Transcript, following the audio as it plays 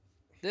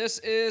This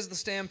is the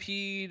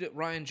Stampede.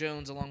 Ryan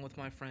Jones, along with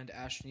my friend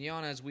Ashton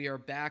Yanez. We are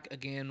back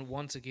again,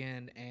 once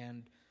again,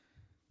 and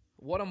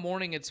what a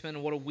morning it's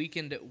been. What a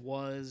weekend it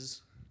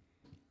was.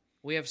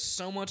 We have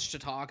so much to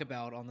talk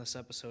about on this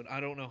episode. I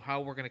don't know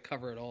how we're going to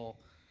cover it all.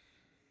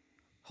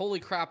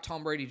 Holy crap,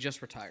 Tom Brady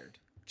just retired.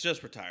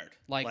 Just retired.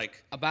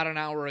 Like about an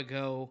hour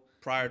ago.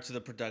 Prior to the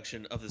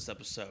production of this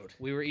episode.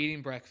 We were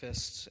eating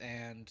breakfast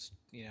and,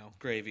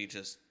 Gravy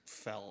just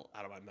fell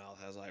out of my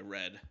mouth as I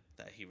read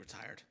that he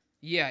retired.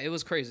 Yeah, it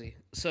was crazy.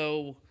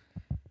 So,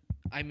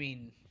 I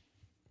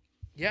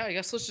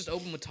guess let's just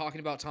open with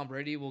talking about Tom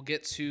Brady. We'll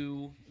get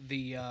to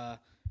the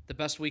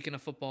best weekend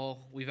of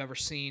football we've ever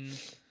seen.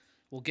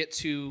 We'll get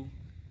to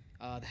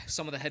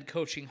some of the head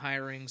coaching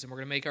hirings, and we're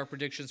going to make our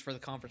predictions for the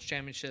conference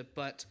championship.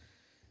 But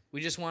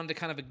we just wanted to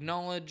kind of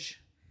acknowledge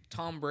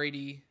Tom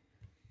Brady,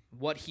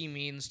 what he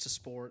means to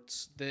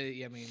sports.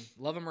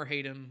 Love him or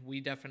hate him, we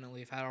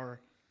definitely have had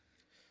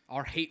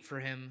our hate for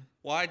him.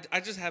 Well, I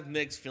just have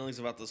mixed feelings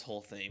about this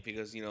whole thing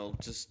because,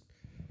 just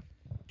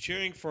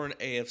cheering for an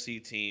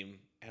AFC team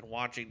and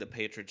watching the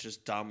Patriots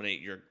just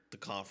dominate the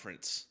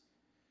conference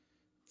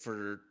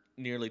for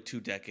nearly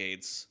 2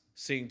 decades,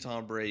 seeing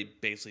Tom Brady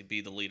basically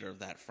be the leader of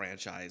that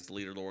franchise, the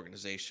leader of the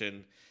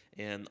organization,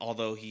 and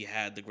although he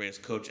had the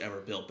greatest coach ever,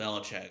 Bill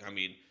Belichick,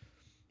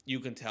 you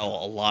can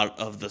tell a lot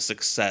of the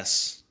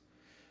success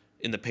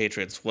in the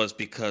Patriots was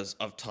because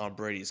of Tom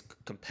Brady's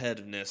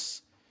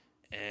competitiveness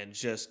and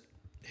just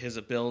his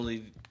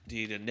ability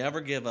to never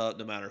give up,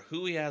 no matter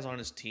who he has on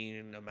his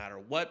team, no matter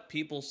what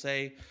people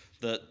say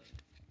the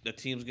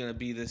team's going to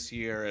be this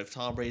year. If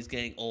Tom Brady's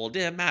getting old, it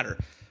didn't matter.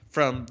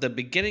 From the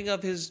beginning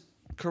of his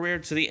career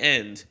to the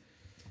end,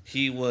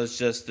 he was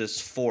just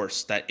this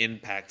force that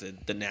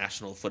impacted the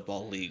National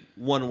Football League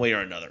one way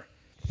or another.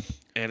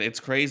 And it's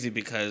crazy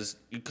because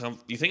you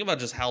think about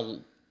just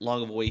how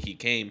long of a way he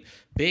came,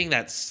 being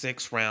that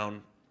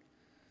 6th-round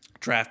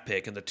draft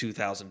pick in the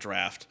 2000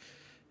 draft.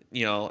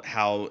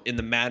 How in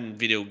the Madden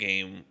video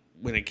game,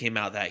 when it came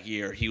out that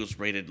year, he was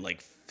rated like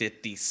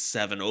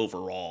 57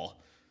 overall.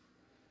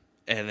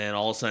 And then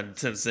all of a sudden,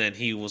 since then,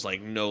 he was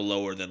like no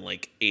lower than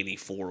like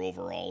 84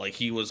 overall. Like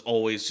he was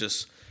always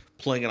just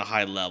playing at a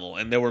high level.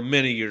 And there were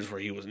many years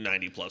where he was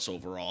 90-plus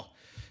overall.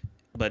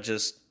 But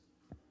just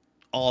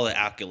all the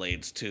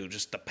accolades, too.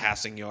 Just the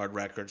passing yard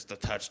records, the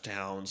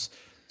touchdowns,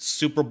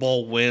 Super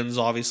Bowl wins.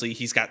 Obviously,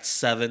 he's got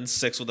 7,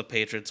 6 with the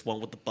Patriots,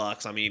 1 with the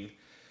Bucks.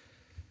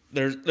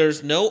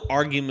 There's no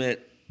argument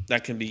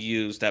that can be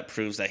used that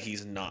proves that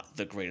he's not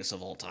the greatest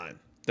of all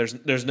time.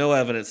 There's no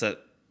evidence that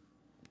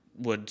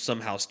would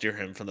somehow steer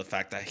him from the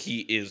fact that he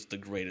is the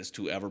greatest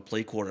to ever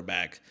play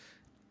quarterback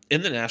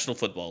in the National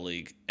Football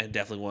League and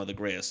definitely one of the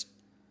greatest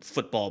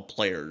football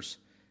players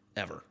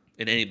ever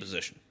in any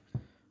position.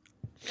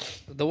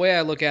 The way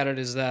I look at it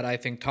is that I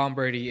think Tom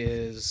Brady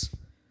is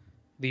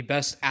the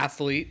best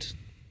athlete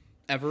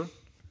ever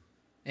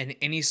in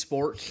any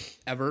sport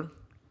ever,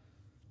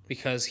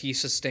 because he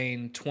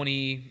sustained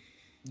 20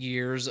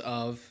 years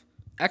of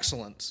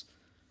excellence.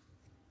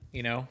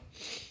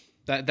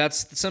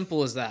 That's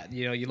simple as that.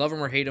 You love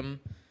him or hate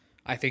him.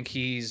 I think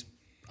he's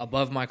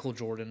above Michael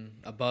Jordan,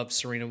 above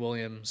Serena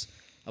Williams,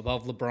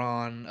 above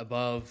LeBron,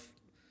 above,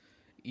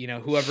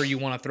 whoever you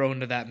want to throw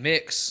into that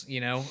mix.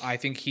 I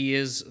think he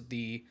is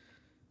the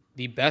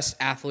best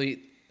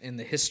athlete in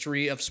the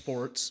history of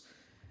sports,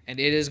 and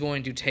it is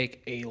going to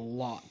take a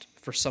lot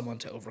for someone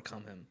to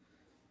overcome him.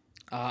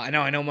 I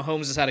know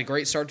Mahomes has had a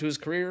great start to his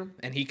career,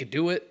 and he could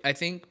do it, I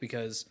think,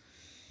 because,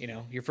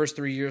 your first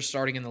 3 years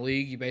starting in the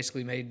league, you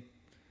basically made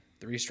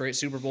 3 straight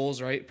Super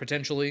Bowls, right?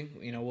 Potentially.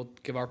 We'll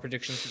give our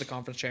predictions for the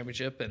conference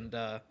championship.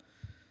 But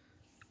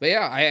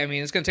yeah,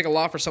 it's going to take a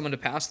lot for someone to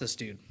pass this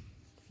dude.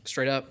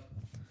 Straight up.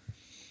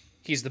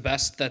 He's the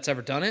best that's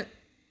ever done it.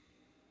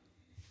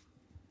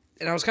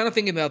 And I was kind of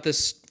thinking about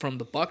this from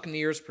the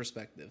Buccaneers'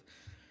 perspective.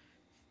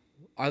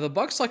 Are the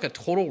Bucs like a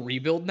total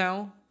rebuild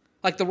now?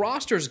 Like, the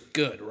roster's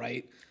good,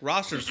 right?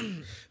 Roster's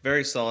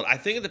very solid. I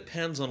think it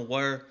depends on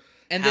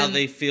how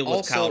they feel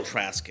with Kyle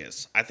Trask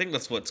is. I think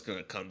that's what's going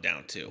to come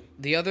down to.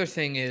 The other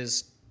thing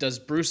is, does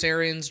Bruce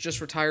Arians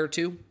just retire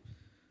too?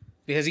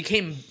 Because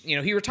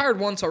he retired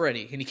once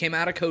already, and he came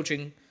out of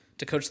coaching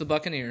to coach the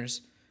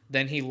Buccaneers.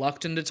 Then he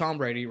lucked into Tom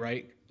Brady,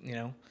 right?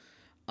 We'll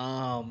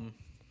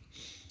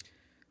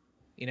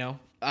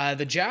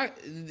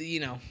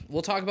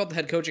talk about the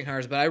head coaching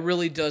hires, but I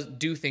really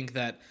do think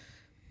that,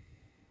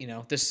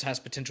 this has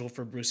potential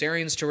for Bruce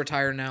Arians to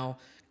retire now.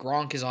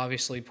 Gronk is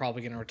obviously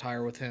probably going to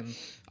retire with him.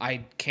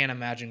 I can't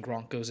imagine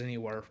Gronk goes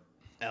anywhere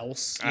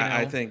else.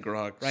 I think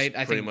Gronk's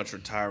pretty much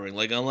retiring.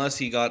 Like, unless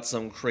he got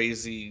some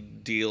crazy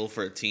deal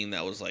for a team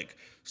that was like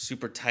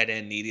super tight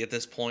end needy at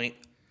this point.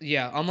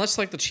 Yeah, unless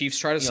like the Chiefs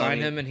try to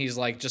sign him and he's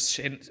like just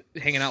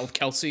hanging out with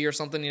Kelsey or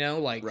something,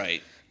 like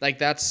right. Like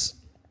that's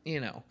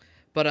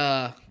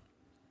But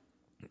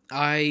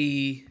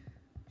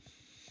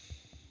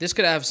this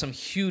could have some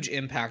huge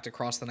impact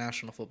across the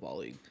National Football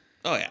League.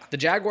 Oh yeah, the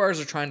Jaguars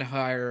are trying to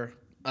hire,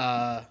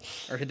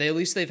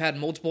 they've had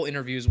multiple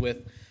interviews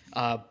with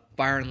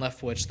Byron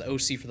Leftwich, the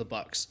OC for the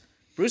Bucs.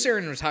 Bruce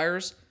Arians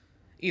retires.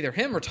 either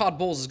him or Todd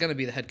Bowles is going to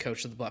be the head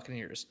coach of the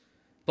Buccaneers.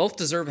 Both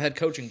deserve a head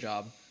coaching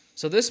job.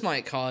 So this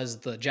might cause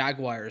the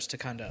Jaguars to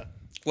kind of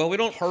we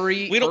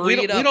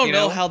don't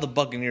know how the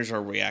Buccaneers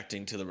are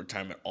reacting to the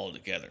retirement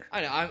altogether.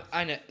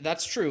 I know.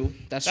 That's true.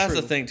 That's true.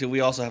 That's the thing too. We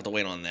also have to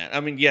wait on that.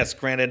 I mean, yes,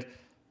 granted,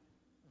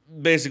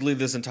 basically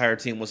this entire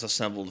team was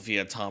assembled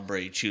via Tom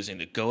Brady choosing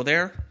to go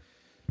there.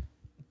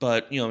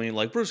 But,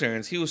 like Bruce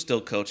Arians, he was still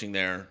coaching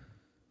there,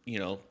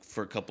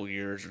 for a couple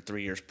years or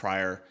 3 years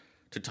prior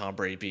to Tom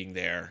Brady being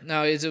there.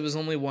 No, it was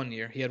only 1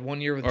 year. He had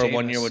 1 year with Jameis.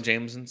 1 year with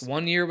Jameson?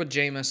 1 year with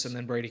Jameis, and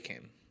then Brady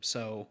came.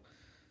 So,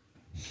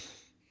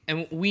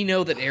 and we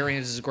know that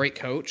Arians is a great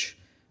coach,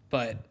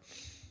 but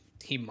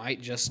he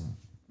might just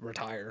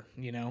retire,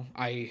 I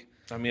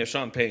mean, if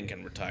Sean Payton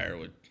can retire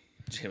with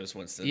Jameis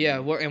Winston. Yeah,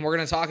 we're going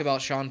to talk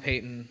about Sean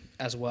Payton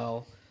as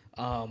well.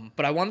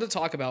 But I wanted to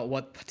talk about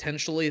what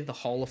potentially the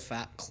Hall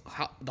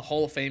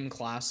of Fame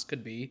class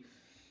could be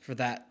for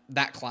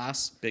that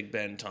class. Big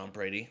Ben, Tom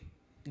Brady,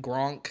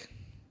 Gronk,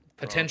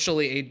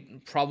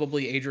 potentially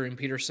probably Adrian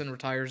Peterson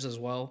retires as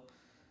well.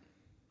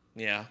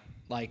 Yeah,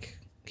 like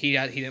he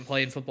didn't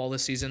play in football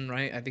this season,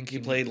 right? I think he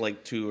played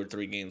like 2 or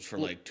 3 games for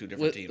like 2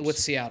 different teams with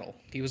Seattle.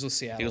 He was with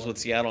Seattle. He was with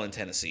Seattle and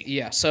Tennessee.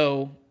 Yeah.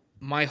 So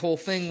my whole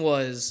thing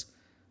was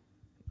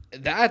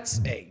that's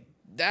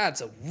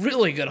a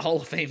really good Hall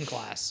of Fame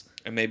class.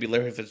 And maybe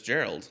Larry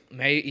Fitzgerald.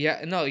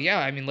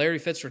 I mean, Larry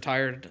Fitz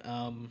retired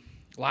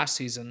last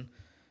season,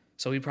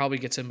 so he probably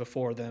gets in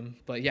before them.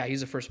 But yeah,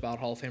 he's a first ballot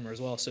Hall of Famer as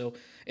well. So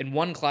in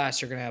one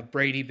class, you're gonna have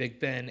Brady,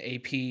 Big Ben,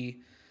 AP,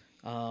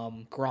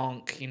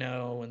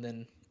 Gronk, and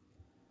then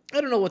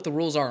I don't know what the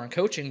rules are on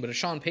coaching, but if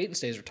Sean Payton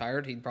stays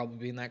retired, he'd probably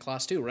be in that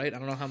class too, right? I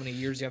don't know how many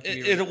years you have to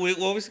be. We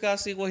always gotta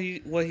see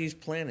what he's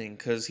planning,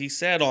 because he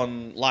said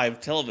on live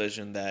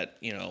television that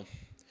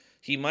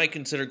he might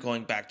consider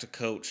going back to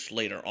coach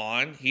later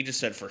on. He just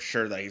said for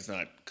sure that he's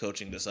not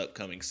coaching this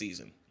upcoming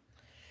season.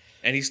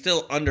 And he's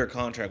still under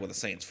contract with the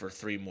Saints for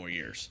 3 more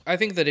years. I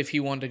think that if he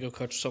wanted to go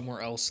coach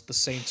somewhere else, the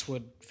Saints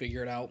would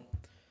figure it out.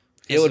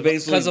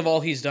 Because of all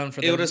he's done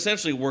for them. It would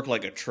essentially work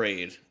like a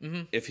trade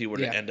if he were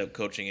to end up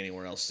coaching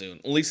anywhere else soon,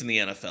 at least in the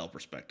NFL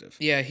perspective.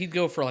 Yeah, he'd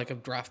go for like a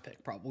draft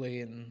pick probably.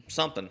 And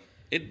something.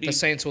 The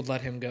Saints would let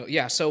him go.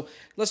 Yeah, so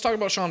let's talk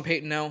about Sean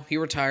Payton now. He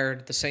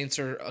retired. The Saints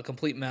are a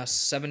complete mess,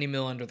 $70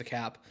 million under the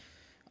cap.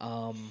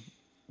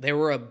 They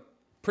were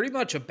pretty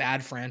much a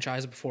bad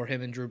franchise before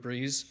him and Drew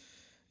Brees,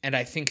 and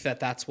I think that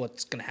that's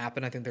what's going to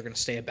happen. I think they're going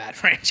to stay a bad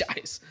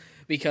franchise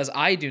because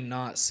I do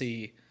not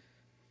see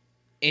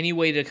any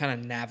way to kind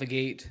of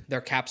navigate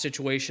their cap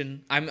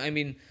situation. I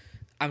mean,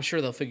 I'm sure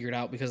they'll figure it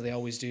out because they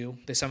always do.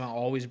 They somehow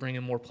always bring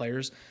in more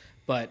players,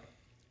 but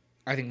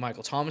I think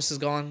Michael Thomas is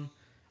gone.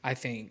 I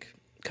think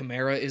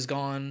Kamara is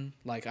gone.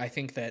 Like, I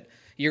think that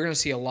you're going to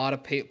see a lot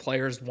of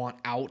players want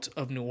out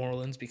of New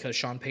Orleans because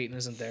Sean Payton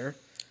isn't there.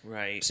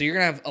 Right. So you're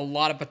going to have a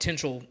lot of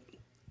potential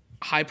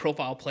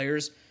high-profile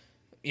players,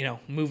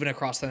 moving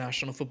across the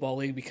National Football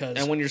League because...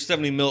 And when you're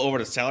 $70 million over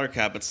the salary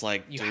cap, it's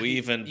like, you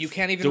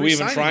can't even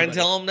try and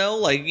tell them no?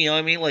 Like, you know what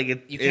I mean? Like,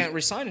 you can't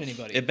re-sign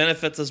anybody. It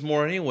benefits us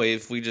more anyway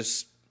if we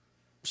just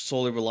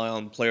solely rely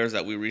on players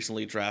that we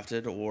recently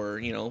drafted or,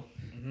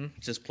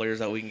 just players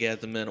that we can get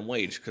at the minimum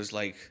wage because,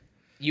 like...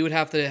 You would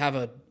have to have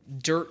a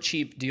dirt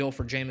cheap deal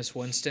for Jameis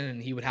Winston,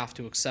 and he would have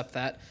to accept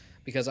that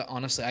because,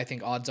 honestly, I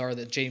think odds are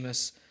that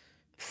Jameis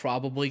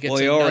probably gets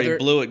Well, you already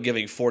blew it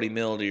giving $40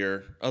 million to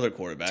your other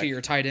quarterback. To your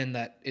tight end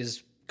that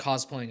is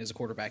cosplaying as a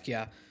quarterback,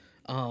 yeah.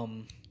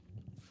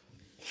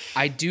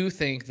 I do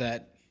think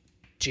that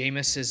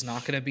Jameis is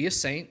not going to be a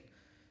Saint.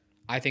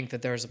 I think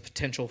that there's a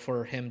potential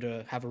for him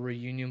to have a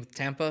reunion with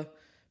Tampa.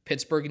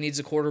 Pittsburgh needs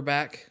a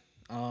quarterback.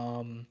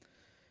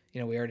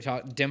 We already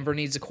talked. Denver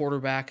needs a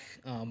quarterback.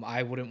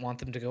 I wouldn't want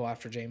them to go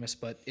after Jameis,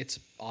 but it's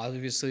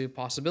obviously a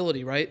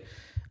possibility, right?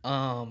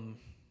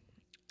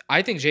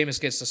 I think Jameis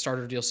gets a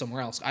starter deal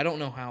somewhere else. I don't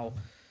know how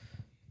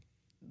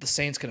the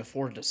Saints can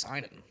afford to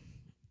sign him.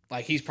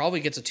 Like, he probably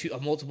gets a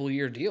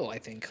multiple-year deal, I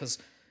think, because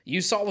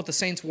you saw what the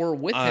Saints were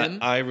with him.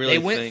 They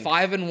went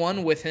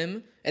 5-1 with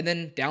him, and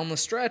then down the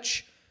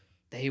stretch,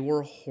 they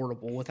were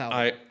horrible without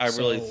him. I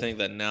really think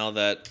that now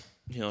that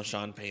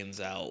Sean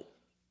Payton's out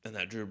and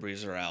that Drew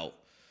Brees are out,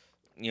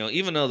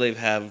 even though they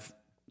have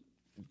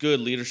good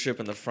leadership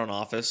in the front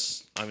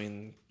office, I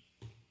mean,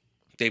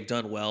 they've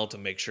done well to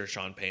make sure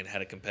Sean Payton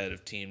had a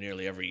competitive team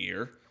nearly every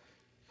year,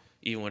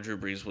 even when Drew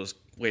Brees was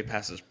way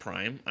past his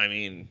prime. I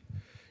mean,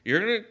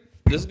 this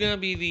is gonna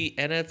be the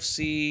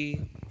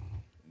NFC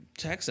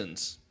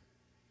Texans,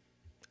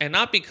 and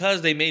not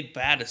because they made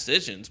bad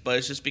decisions, but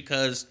it's just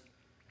because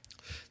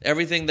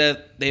everything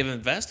that they've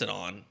invested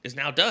on is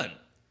now done.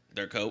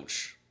 Their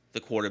coach, the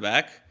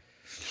quarterback.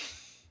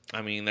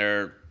 I mean,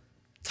 their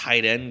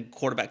tight end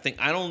quarterback thing.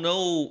 I don't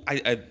know.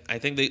 I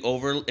think they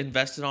over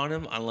invested on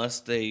him unless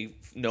they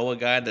know a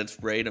guy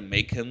that's ready to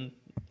make him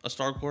a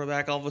star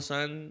quarterback all of a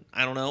sudden.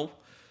 I don't know.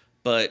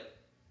 But,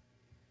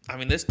 I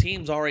mean, this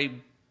team's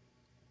already...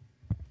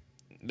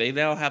 They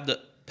now have to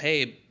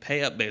pay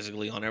up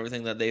basically on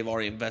everything that they've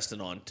already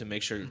invested on to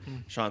make sure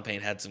Sean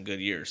Payton had some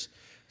good years.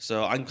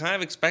 So I'm kind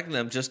of expecting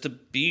them just to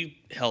be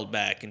held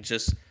back and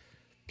just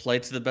play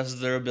to the best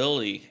of their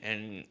ability.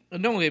 And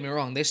don't get me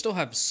wrong, they still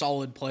have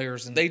solid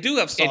players. They do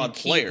have solid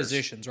key players.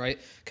 Positions, right?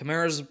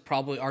 Kamara's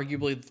probably,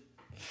 arguably,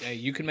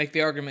 you can make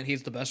the argument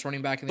he's the best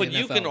running back in the NFL. But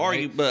you can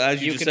argue, right? but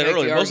as you just said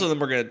earlier, most of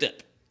them are going to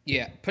dip.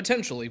 Yeah,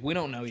 potentially. We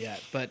don't know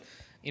yet, but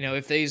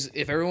if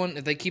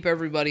they keep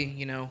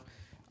everybody,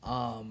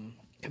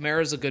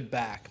 Kamara's a good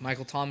back.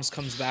 Michael Thomas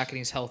comes back and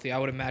he's healthy. I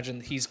would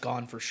imagine he's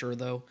gone for sure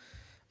though.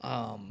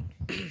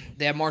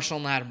 They have Marshall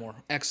Lattimore,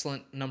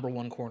 excellent number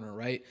one corner,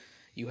 right?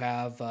 You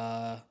have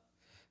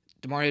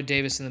Demario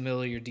Davis in the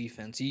middle of your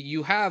defense.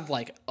 You have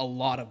like a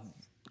lot of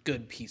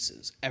good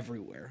pieces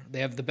everywhere. They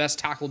have the best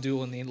tackle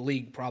duo in the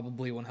league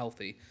probably when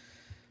healthy.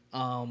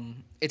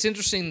 It's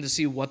interesting to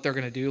see what they're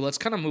going to do. Let's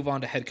kind of move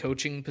on to head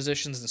coaching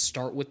positions and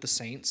start with the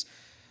Saints.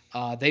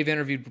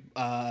 They've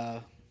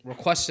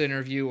requested an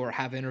interview or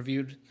have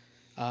interviewed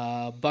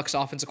Bucs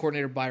offensive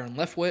coordinator Byron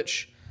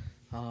Leftwich,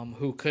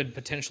 who could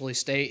potentially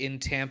stay in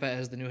Tampa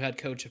as the new head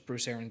coach if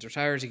Bruce Arians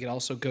retires. He could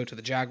also go to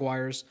the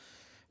Jaguars,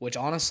 which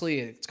honestly,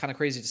 it's kind of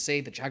crazy to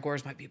say the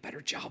Jaguars might be a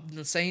better job than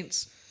the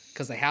Saints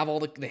because they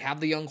have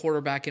the young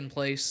quarterback in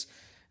place.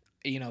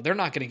 They're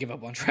not going to give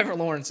up on Trevor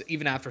Lawrence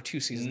even after 2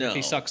 seasons if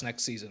he sucks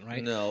next season,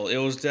 right? No, it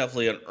was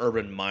definitely an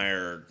Urban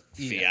Meyer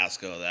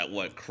fiasco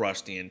that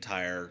crushed the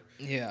entire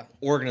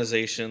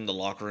organization, the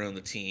locker room,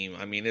 the team.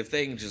 I mean, if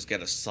they can just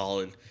get a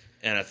solid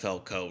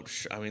NFL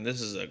coach, I mean,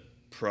 this is a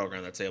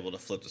program that's able to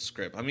flip the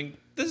script. I mean,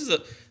 this is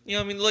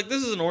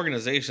this is an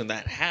organization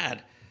that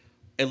had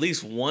at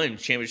least one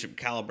championship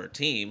caliber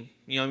team.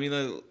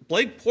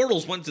 Blake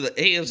Bortles went to the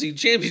AFC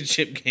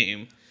Championship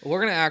game. We're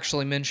going to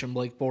actually mention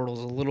Blake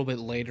Bortles a little bit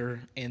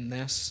later in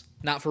this,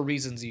 not for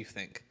reasons you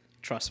think.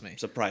 Trust me.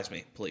 Surprise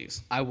me,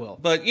 please. I will.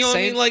 But,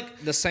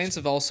 the Saints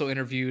have also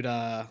interviewed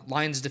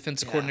Lions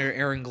defensive coordinator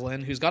Aaron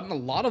Glenn, who's gotten a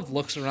lot of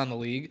looks around the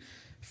league.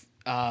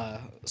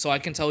 So I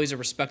can tell he's a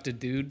respected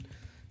dude.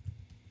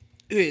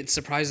 It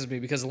surprises me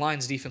because the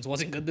Lions defense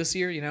wasn't good this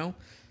year,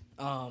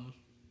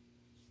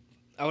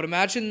 I would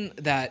imagine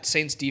that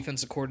Saints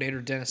defensive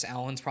coordinator Dennis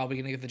Allen's probably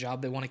going to get the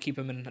job. They want to keep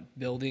him in the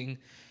building.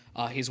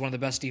 He's one of the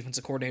best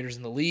defensive coordinators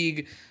in the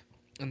league,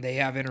 and they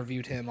have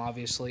interviewed him,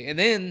 obviously. And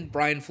then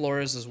Brian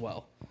Flores as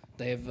well.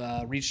 They've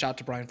reached out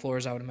to Brian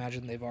Flores. I would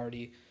imagine they've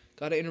already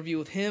got an interview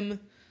with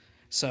him.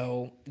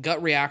 So,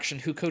 gut reaction,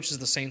 who coaches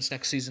the Saints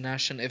next season,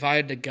 Ashton? If I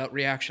had a gut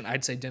reaction,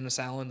 I'd say Dennis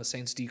Allen, the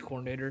Saints D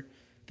coordinator.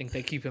 I think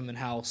they keep him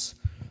in-house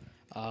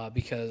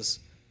because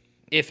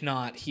if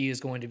not, he is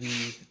going to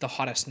be the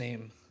hottest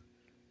name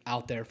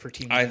out there for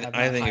teams. I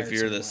think if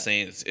you're the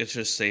Saints, it's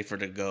just safer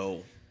to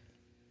go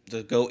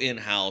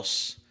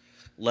in-house,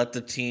 let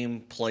the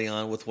team play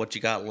on with what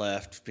you got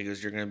left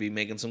because you're going to be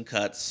making some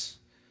cuts,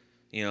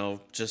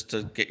 just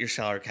to get your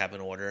salary cap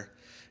in order.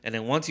 And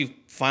then once you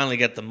finally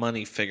get the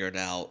money figured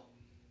out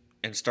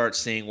and start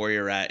seeing where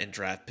you're at in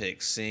draft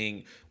picks,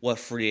 seeing what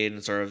free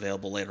agents are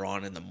available later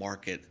on in the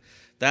market,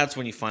 that's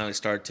when you finally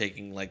start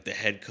taking like the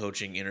head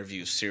coaching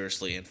interviews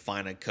seriously and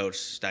find a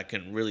coach that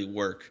can really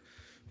work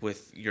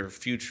with your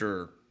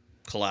future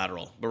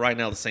collateral. But right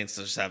now the Saints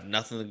just have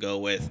nothing to go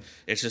with.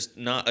 It's just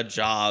not a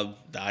job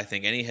that I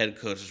think any head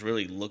coach is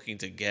really looking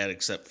to get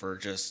except for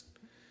just,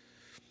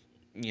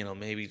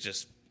 maybe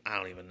just, I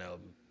don't even know,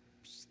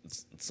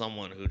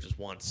 someone who just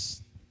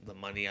wants the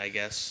money, I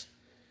guess.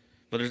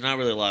 But there's not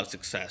really a lot of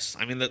success.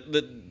 I mean,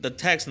 the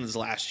Texans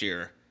last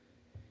year,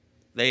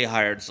 they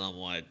hired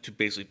someone to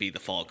basically be the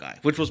fall guy,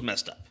 which was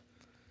messed up.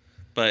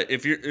 But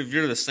if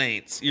you're the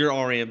Saints, you're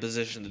already in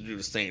position to do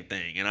the same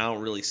thing, and I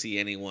don't really see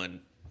anyone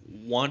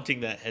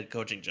wanting that head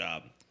coaching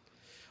job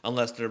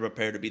unless they're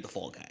prepared to be the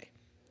fall guy.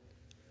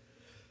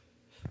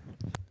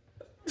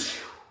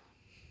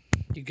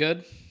 You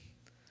good?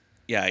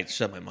 Yeah, I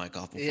shut my mic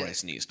off before I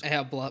sneezed.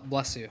 Yeah,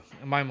 bless you.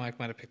 My mic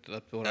might have picked it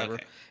up, but whatever.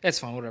 Okay. It's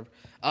fine, whatever.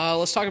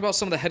 Let's talk about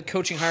some of the head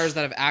coaching hires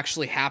that have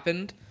actually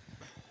happened.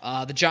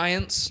 The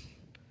Giants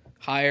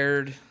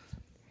hired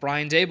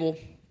Brian Dable,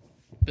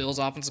 Bills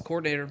offensive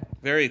coordinator.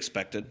 Very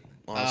expected,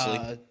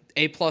 honestly.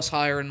 A+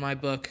 hire in my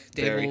book.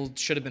 Dable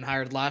should have been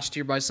hired last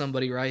year by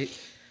somebody, right?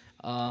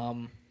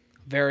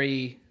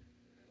 Very,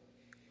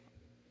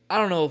 I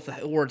don't know if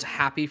the word's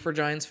happy for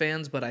Giants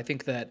fans, but I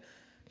think that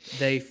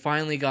they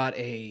finally got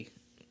a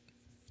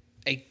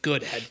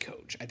good head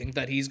coach. I think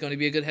that he's going to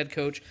be a good head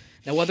coach.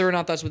 Now, whether or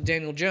not that's with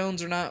Daniel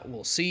Jones or not,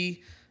 we'll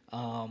see.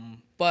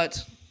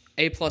 But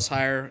A+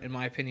 hire, in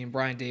my opinion,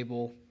 Brian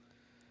Dable,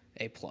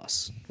 A+.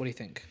 What do you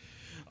think?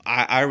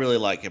 I really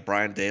like it.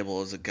 Brian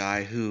Dable is a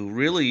guy who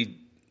really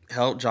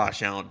helped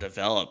Josh Allen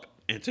develop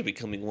into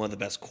becoming one of the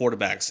best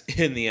quarterbacks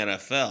in the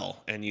NFL.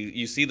 And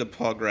you see the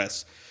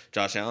progress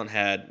Josh Allen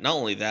had, not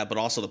only that, but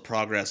also the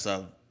progress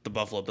of the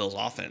Buffalo Bills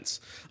offense.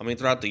 I mean,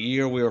 throughout the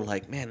year, we were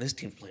like, man, this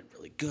team's playing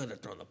really good. They're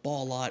throwing the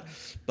ball a lot.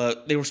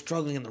 But they were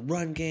struggling in the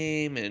run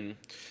game. And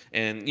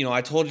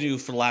I told you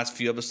for the last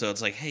few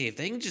episodes, like, hey, if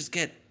they can just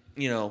get,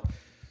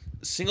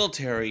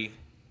 Singletary,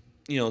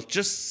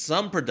 just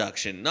some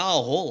production, not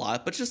a whole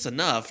lot, but just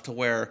enough to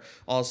where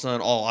all of a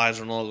sudden all eyes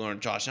are no longer on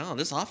Josh Allen.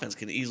 This offense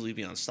can easily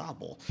be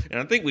unstoppable. And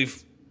I think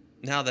we've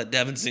now that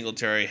Devin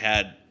Singletary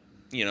had,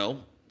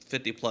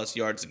 50-plus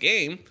yards a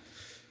game,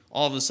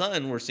 all of a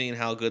sudden we're seeing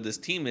how good this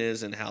team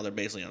is and how they're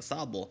basically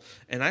unstoppable.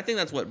 And I think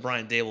that's what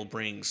Brian Dable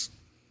brings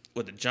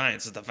with the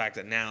Giants is the fact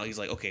that now he's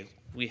like, okay,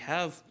 we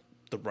have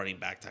the running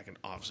back that can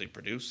obviously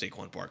produce,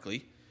 Saquon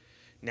Barkley.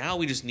 Now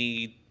we just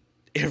need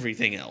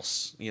everything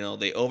else.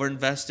 They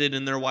overinvested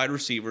in their wide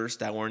receivers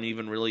that weren't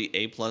even really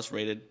A-plus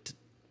rated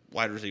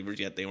wide receivers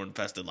yet. They were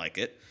invested like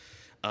it.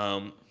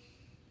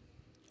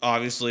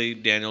 Obviously,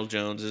 Daniel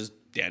Jones is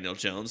Daniel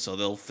Jones, so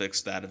they'll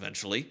fix that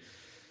eventually.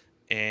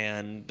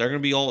 And they're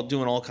going to be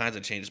doing all kinds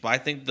of changes. But I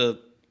think the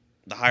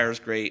hire is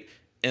great.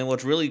 And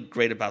what's really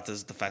great about this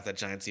is the fact that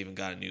Giants even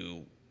got a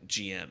new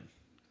GM.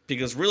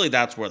 Because really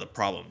that's where the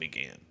problem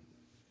began.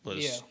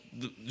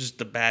 Just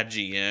the bad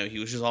GM. He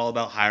was just all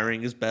about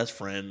hiring his best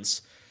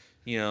friends.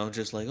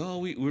 Just like,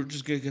 we're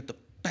just going to get the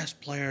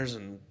best players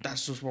and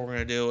that's just what we're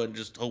going to do and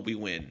just hope we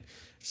win.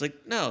 It's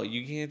like, no,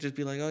 you can't just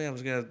be like, I'm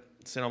just going to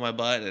sit on my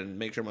butt and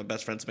make sure my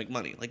best friends make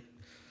money. Like,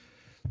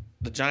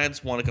 the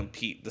Giants want to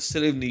compete. The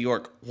city of New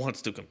York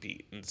wants to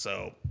compete. And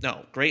so,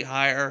 no, great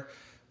hire.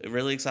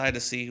 Really excited to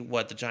see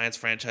what the Giants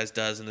franchise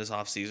does in this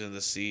offseason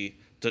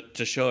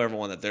to show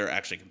everyone that they're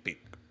actually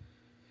competing.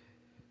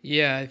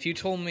 Yeah, if you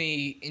told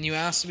me and you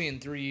asked me in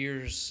 3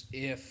 years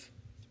if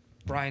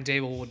Brian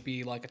Dable would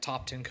be like a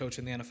top 10 coach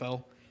in the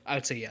NFL, I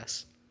would say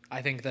yes.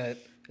 I think that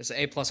it's an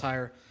A-plus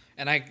hire.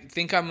 And I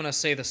think I'm going to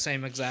say the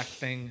same exact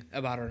thing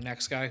about our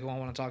next guy who I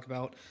want to talk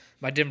about.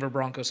 My Denver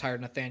Broncos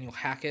hired Nathaniel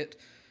Hackett,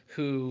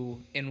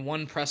 who in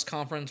one press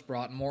conference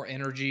brought more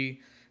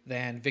energy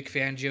than Vic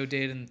Fangio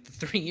did in the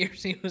 3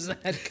 years he was the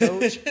head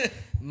coach.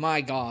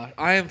 My God.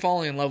 I am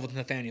falling in love with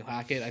Nathaniel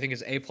Hackett. I think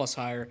it's A-plus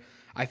hire.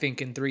 I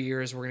think in 3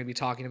 years we're going to be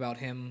talking about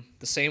him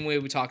the same way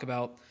we talk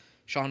about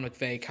Sean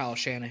McVay, Kyle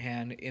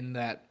Shanahan, in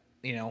that,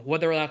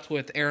 whether that's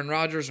with Aaron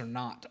Rodgers or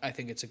not, I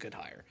think it's a good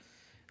hire.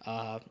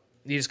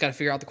 You just got to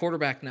figure out the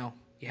quarterback now.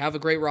 You have a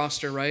great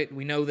roster, right?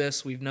 We know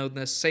this. We've known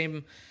this.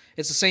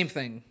 It's the same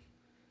thing.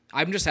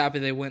 I'm just happy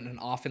they went an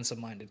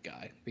offensive-minded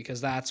guy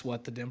because that's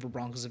what the Denver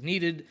Broncos have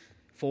needed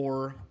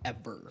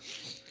forever.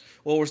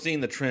 Well, we're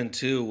seeing the trend,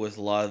 too, with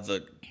a lot of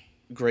the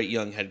great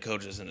young head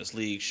coaches in this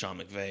league, Sean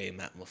McVay,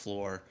 Matt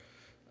LaFleur.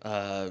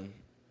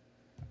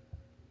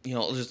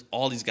 Just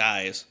all these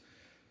guys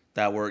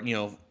that were,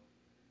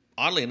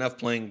 oddly enough,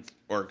 playing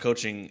or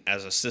coaching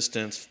as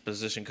assistants,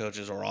 position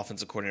coaches, or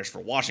offensive coordinators for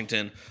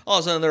Washington. All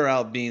of a sudden, they're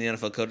out being the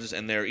NFL coaches,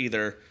 and they're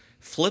either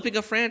flipping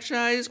a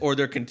franchise or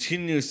they're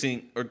continuing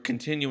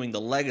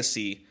the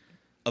legacy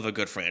of a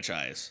good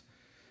franchise.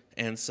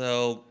 And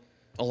so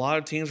a lot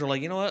of teams are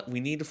like, you know what?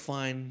 We need to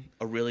find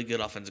a really good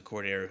offensive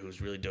coordinator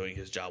who's really doing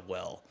his job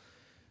well.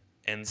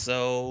 And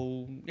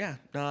so, yeah,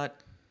 not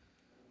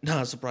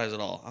a surprise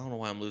at all. I don't know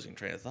why I'm losing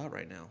train of thought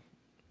right now.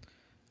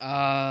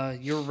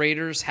 Your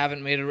Raiders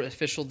haven't made an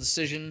official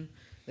decision.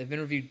 They've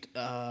interviewed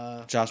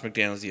Josh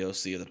McDaniels, the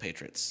OC of the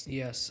Patriots.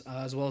 Yes,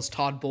 as well as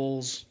Todd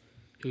Bowles,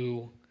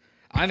 who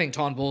I think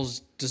Todd Bowles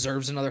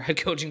deserves another head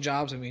coaching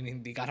job. I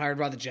mean, he got hired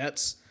by the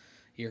Jets.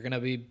 You're going to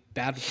be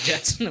bad with the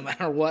Jets no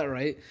matter what,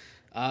 right?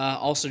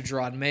 Also,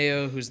 Gerard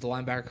Mayo, who's the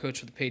linebacker coach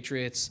for the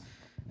Patriots.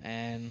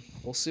 And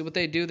we'll see what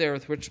they do there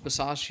with Rich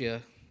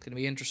Bisaccia. Going to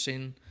be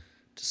interesting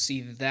to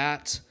see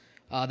that.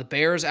 The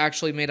Bears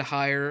actually made a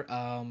hire,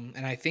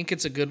 and I think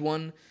it's a good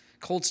one.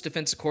 Colts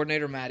defensive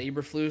coordinator Matt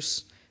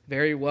Eberflus,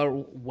 very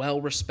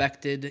well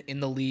respected in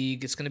the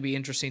league. It's going to be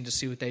interesting to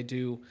see what they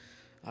do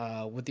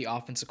with the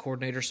offensive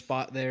coordinator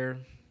spot there.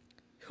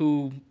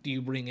 Who do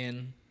you bring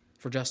in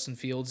for Justin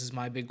Fields is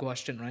my big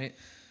question, right?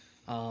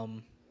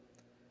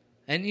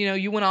 And,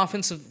 you went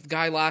offensive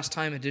guy last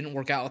time. It didn't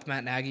work out with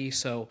Matt Nagy,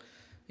 so,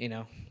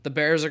 the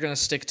Bears are going to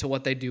stick to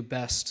what they do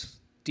best,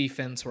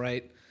 defense,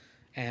 right?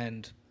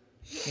 And,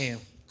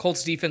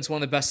 Colts defense,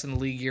 one of the best in the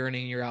league year in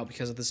and year out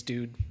because of this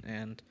dude,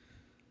 and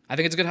I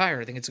think it's a good hire.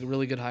 I think it's a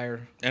really good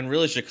hire. And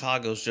really,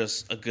 Chicago's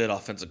just a good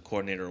offensive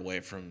coordinator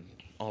away from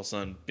all of a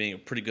sudden being a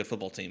pretty good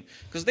football team.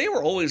 Because they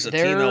were always a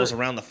team that was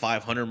around the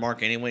 500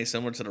 mark anyway,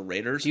 similar to the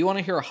Raiders. Do you want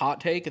to hear a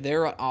hot take?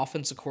 They're an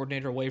offensive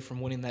coordinator away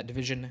from winning that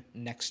division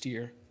next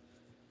year.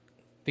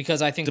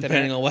 Because I think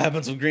depending on what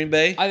happens with Green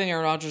Bay? I think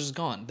Aaron Rodgers is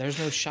gone. There's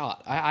no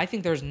shot. I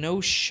think there's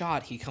no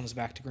shot he comes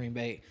back to Green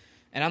Bay.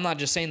 And I'm not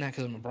just saying that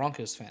because I'm a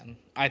Broncos fan.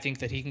 I think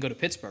that he can go to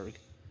Pittsburgh.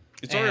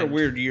 It's already a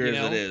weird year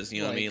as it is.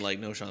 You know what I mean? Like,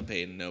 no Sean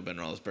Payton, no Ben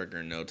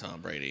Roethlisberger, no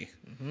Tom Brady.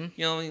 Mm-hmm.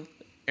 You know what I mean?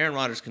 Aaron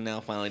Rodgers can now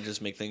finally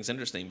just make things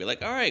interesting. Be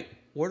like, all right,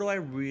 where do I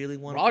really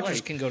want to play?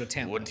 Rodgers can go to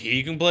Tampa. Would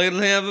he can play in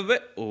Tampa Bay?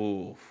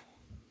 Oh,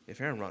 if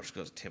Aaron Rodgers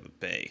goes to Tampa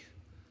Bay.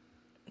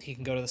 He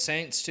can go to the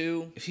Saints,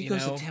 too. If he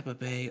goes to Tampa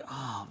Bay,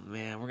 oh,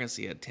 man, we're going to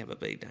see a Tampa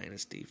Bay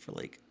dynasty for,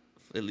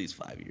 at least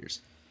 5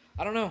 years.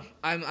 I don't know.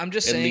 I'm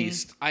just saying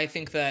I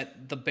think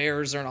that the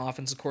Bears are an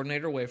offensive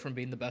coordinator away from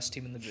being the best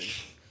team in the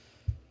division.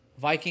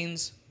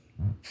 Vikings,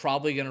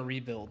 probably going to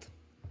rebuild.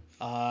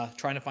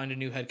 Trying to find a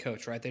new head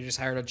coach, right? They just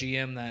hired a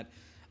GM that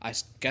I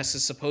guess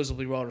is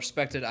supposedly well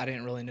respected. I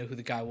didn't really know who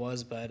the guy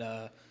was, but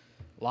a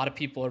lot of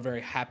people are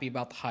very happy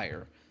about the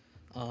hire.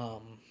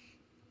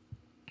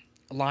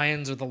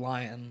 Lions are the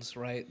Lions,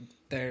 right?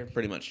 They're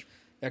Pretty much.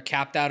 They're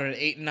capped out at an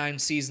 8-9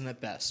 season at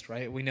best,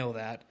 right? We know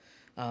that.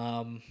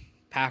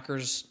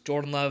 Packers,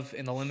 Jordan Love,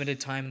 in the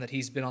limited time that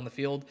he's been on the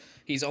field,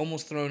 he's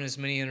almost thrown as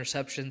many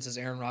interceptions as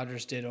Aaron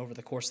Rodgers did over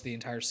the course of the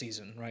entire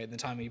season, right? The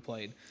time he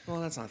played. Well,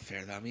 that's not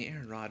fair, though. I mean,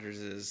 Aaron Rodgers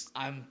is...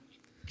 I'm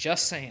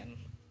just saying.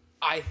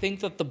 I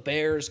think that the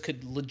Bears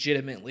could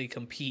legitimately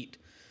compete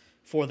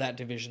for that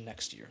division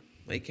next year.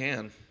 They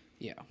can.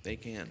 Yeah. They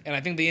can. And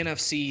I think the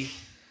NFC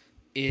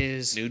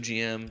is... New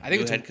GM,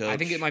 new head coach. I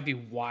think it might be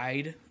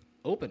wide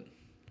open.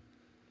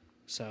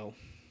 So,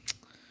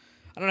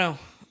 I don't know.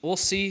 We'll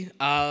see.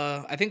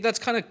 I think that's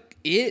kind of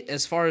it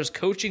as far as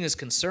coaching is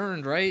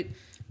concerned, right?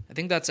 I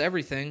think that's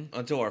everything.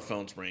 Until our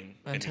phones ring.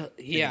 Any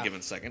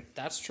given second.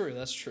 That's true,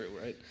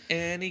 right?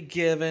 Any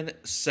given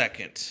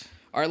second.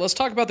 All right, let's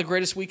talk about the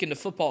greatest weekend of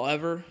football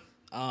ever.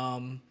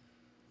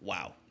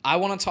 Wow. I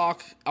want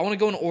to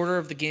go in order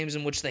of the games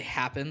in which they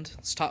happened.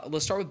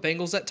 Let's start with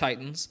Bengals at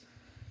Titans.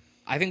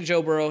 I think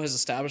Joe Burrow has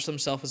established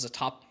himself as a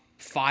top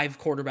 5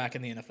 quarterback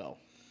in the NFL.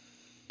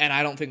 And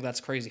I don't think that's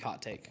a crazy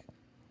hot take.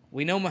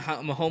 We know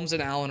Mahomes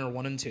and Allen are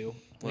 1 and 2.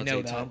 We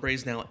know that. Tom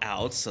Brady's now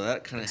out, so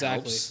that kind of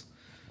helps.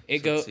 It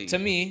goes to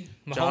me.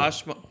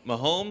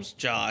 Mahomes,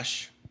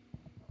 Josh,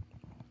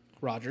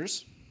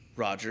 Rodgers,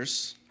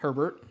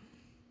 Herbert,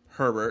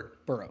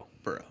 Burrow.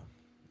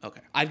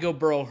 Okay. I'd go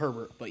Burrow,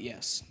 Herbert, but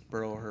yes,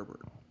 Burrow,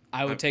 Herbert.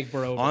 I would take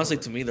Burrow. Honestly,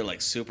 Herbert. to me, they're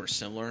like super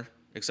similar,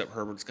 except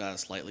Herbert's got a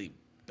slightly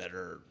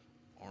better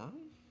arm.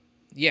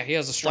 Yeah, he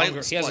has a stronger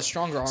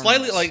arm.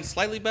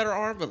 Slightly better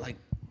arm, but like,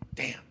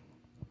 damn,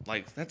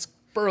 like that's.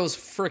 Burrow's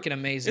freaking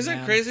amazing. Isn't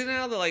it crazy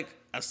now that, like,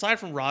 aside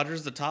from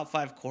Rodgers, the top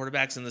 5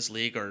 quarterbacks in this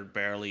league are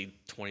barely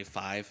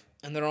 25?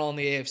 And they're all in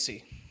the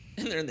AFC.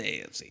 And they're in the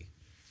AFC.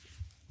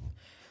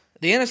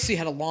 The NFC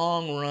had a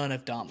long run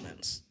of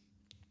dominance.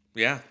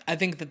 Yeah. I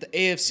think that the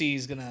AFC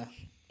is going to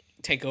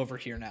take over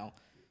here now.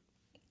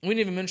 We didn't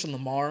even mention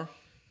Lamar.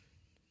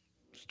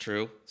 It's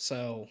true.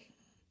 So,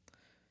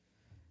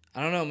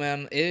 I don't know,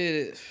 man.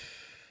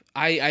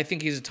 I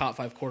think he's a top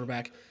 5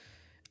 quarterback.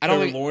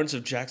 Trevor Lawrence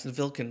of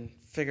Jacksonville can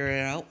figure it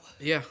out.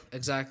 Yeah,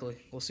 exactly.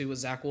 We'll see what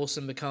Zach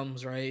Wilson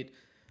becomes, right?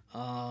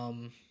 You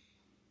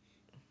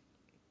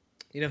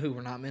know who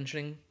we're not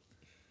mentioning?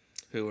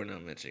 Who we're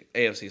not mentioning?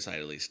 AFC side,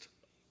 at least.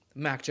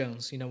 Mac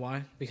Jones. You know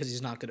why? Because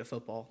he's not good at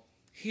football.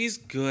 He's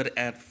good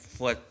at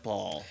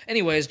football.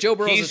 Anyways, Joe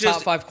Burrow's a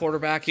top 5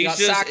 quarterback. He got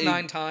sacked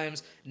 9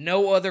 times.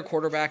 No other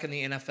quarterback in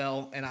the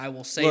NFL, and I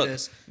will say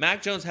this.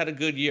 Mac Jones had a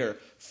good year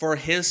for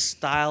his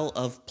style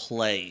of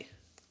play.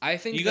 I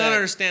think you gotta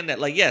understand that.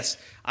 Like, yes,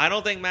 I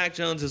don't think Mac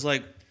Jones is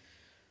like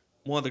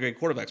one of the great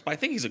quarterbacks, but I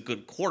think he's a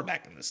good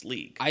quarterback in this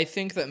league. I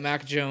think that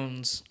Mac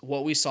Jones,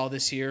 what we saw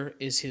this year,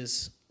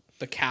 is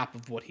the cap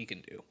of what he can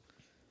do.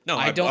 No,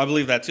 I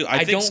believe that too.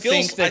 I don't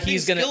think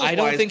he's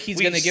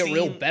gonna get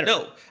real better.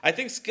 No, I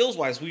think skills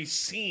wise we've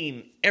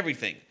seen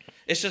everything.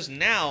 It's just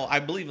now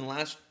I believe in the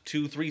last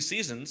 2-3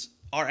 seasons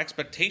our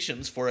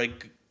expectations for a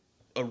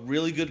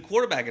really good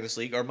quarterback in this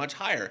league are much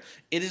higher.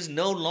 It is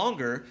no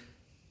longer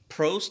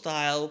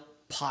pro-style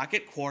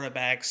pocket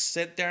quarterbacks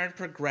sit there in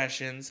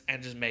progressions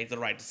and just make the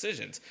right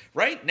decisions.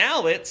 Right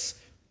now it's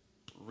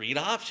read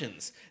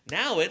options.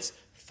 Now it's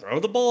throw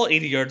the ball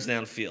 80 yards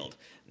downfield.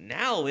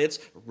 Now it's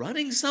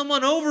running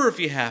someone over if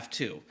you have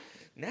to.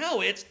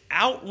 Now it's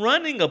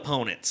outrunning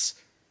opponents.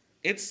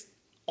 It's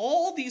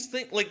all these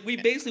things. Like, we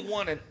basically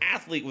want an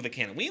athlete with a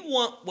cannon. We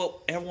want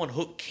what everyone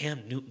hoped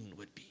Cam Newton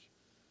would be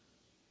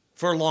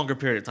for a longer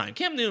period of time.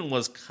 Cam Newton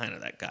was kind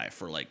of that guy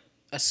for like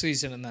a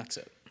season, and that's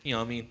it. You know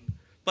what I mean?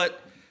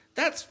 But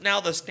that's now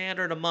the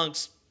standard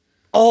amongst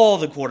all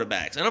the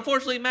quarterbacks. And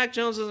unfortunately, Mac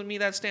Jones doesn't meet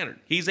that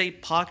standard. He's a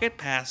pocket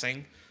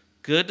passing,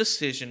 good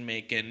decision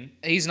making.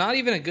 He's not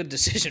even a good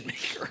decision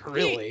maker,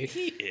 really.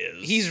 He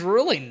is. He's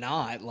really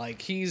not.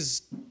 Like,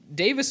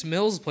 Davis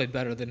Mills played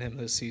better than him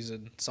this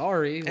season.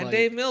 Sorry. And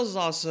Dave Mills is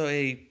also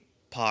a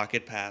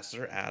pocket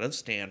passer out of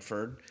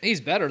Stanford.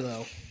 He's better,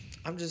 though.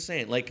 I'm just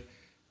saying, like,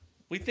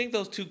 we think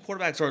those two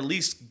quarterbacks are at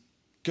least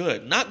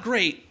good. Not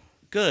great,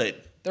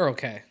 good. They're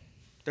okay.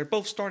 They're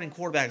both starting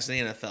quarterbacks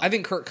in the NFL. I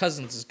think Kirk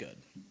Cousins is good.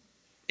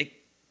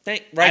 I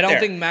don't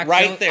think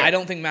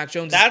Mac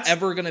Jones is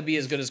ever going to be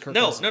as good as Kirk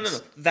Cousins. No.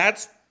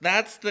 That's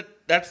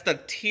the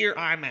tier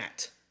I'm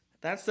at.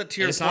 That's the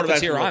tier. It's not the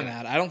tier I'm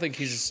at. I don't think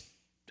he's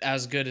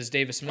as good as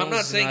Davis Mills. I'm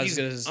not saying he's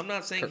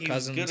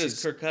as good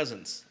as Kirk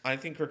Cousins. I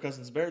think Kirk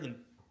Cousins is better than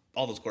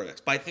all those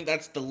quarterbacks. But I think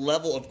that's the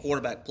level of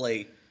quarterback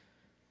play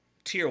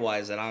tier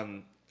wise that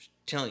I'm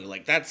telling you.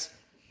 Like, that's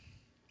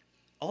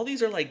all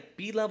these are like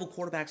B-level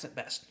quarterbacks at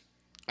best.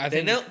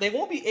 They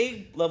won't be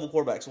A-level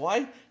quarterbacks. Why?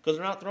 Because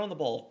they're not throwing the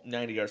ball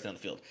 90 yards down the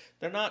field.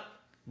 They're not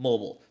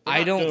mobile.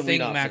 I don't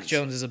think Mac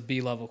Jones is a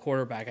B-level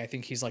quarterback. I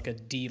think he's like a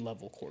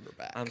D-level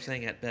quarterback. I'm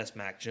saying at best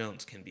Mac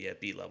Jones can be a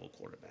B-level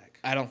quarterback.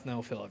 I don't know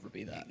if he'll ever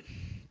be that.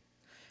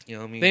 You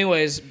know what I mean? But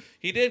anyways,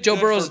 Joe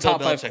Burrow's a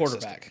top 5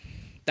 quarterback. System.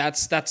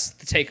 That's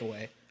the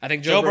takeaway. I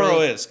think Joe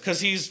Burrow is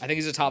because I think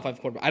he's a top 5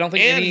 quarterback. I don't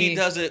think he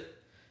does it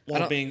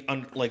while being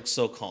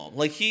so calm.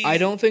 Like I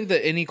don't think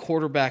that any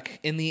quarterback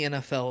in the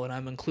NFL, and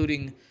I'm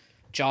including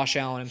Josh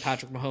Allen and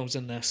Patrick Mahomes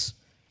in this,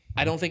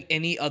 I don't think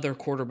any other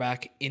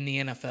quarterback in the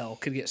NFL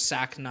could get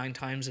sacked 9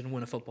 times and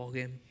win a football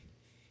game.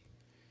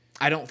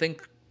 I don't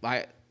think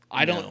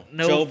I don't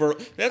know. Joe Burrow.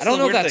 I don't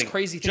know if that's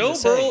crazy thing to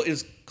say. Joe Burrow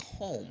is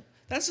calm.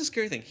 That's the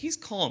scary thing. He's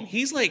calm.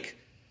 He's like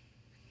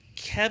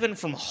Kevin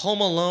from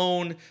Home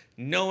Alone,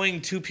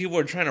 knowing 2 people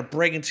are trying to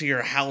break into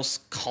your house.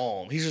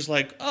 Calm. He's just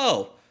like,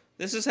 oh,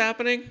 this is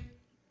happening.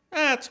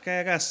 That's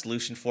okay. I got a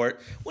solution for it.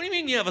 What do you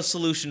mean you have a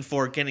solution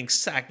for getting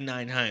sacked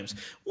 9 times?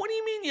 What do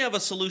you mean you have a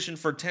solution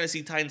for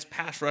Tennessee Titans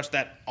pass rush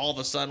that all of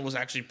a sudden was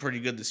actually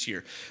pretty good this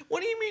year?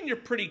 What do you mean you're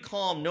pretty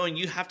calm knowing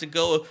you have to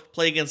go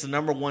play against the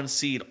number 1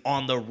 seed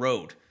on the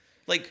road?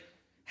 Like,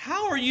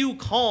 how are you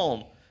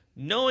calm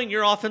knowing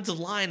your offensive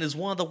line is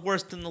one of the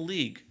worst in the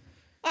league?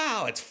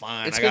 Oh, it's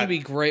fine. It's going to be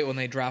great when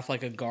they draft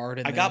like a guard.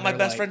 And I got my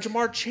best friend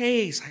Jamar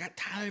Chase. I got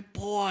Tyler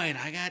Boyd.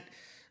 I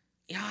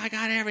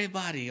got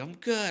everybody. I'm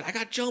good. I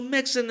got Joe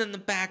Mixon in the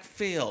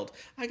backfield.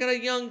 I got a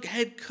young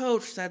head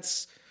coach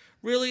that's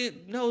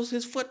really knows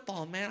his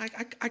football, man.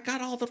 I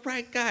got all the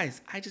right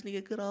guys. I just need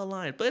a good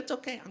O-line. But it's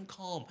okay. I'm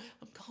calm.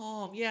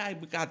 Yeah, I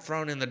got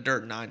thrown in the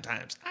dirt 9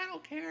 times. I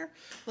don't care.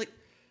 Like,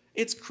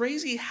 it's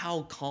crazy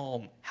how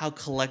calm, how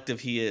collective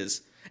he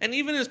is. And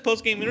even his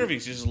post-game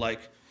interviews, he's just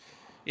like,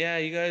 yeah,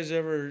 you guys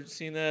ever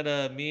seen that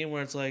meme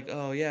where it's like,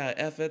 oh, yeah,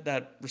 F it,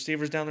 that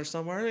receiver's down there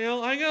somewhere? You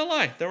know, I ain't gonna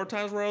lie. There were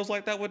times where I was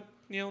like that with,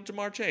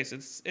 Jamar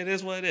Chase. It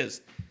is what it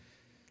is.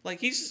 Like,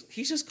 he's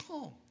just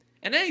calm.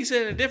 And then he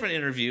said in a different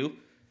interview,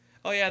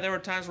 oh, yeah, there were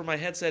times where my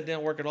headset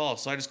didn't work at all,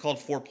 so I just called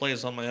 4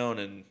 plays on my own,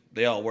 and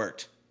they all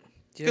worked.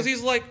 Because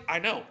he's like, I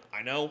know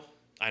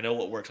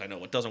what works. I know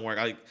what doesn't work.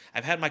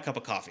 I've had my cup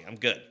of coffee. I'm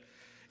good.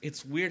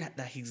 It's weird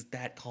that he's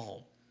that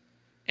calm.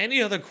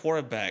 Any other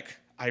quarterback,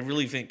 I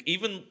really think,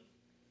 even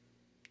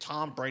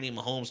Tom Brady,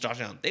 Mahomes,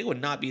 Josh Allen, they would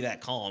not be that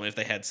calm if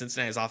they had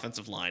Cincinnati's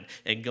offensive line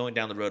and going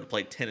down the road to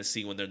play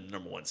Tennessee when they're the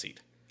number 1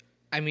 seed.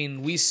 I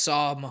mean, we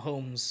saw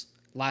Mahomes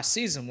last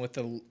season with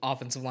the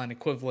offensive line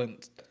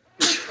equivalent.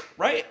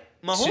 Right?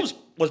 Mahomes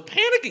was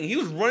panicking. He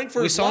was running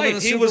for his We life. saw him in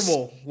the Super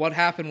Bowl. What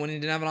happened when he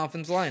didn't have an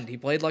offensive line? He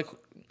played like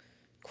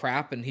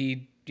crap, and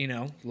he,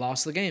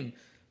 lost the game.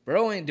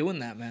 Burrow ain't doing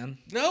that, man.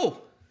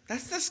 No.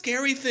 That's the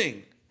scary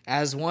thing.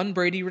 As one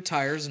Brady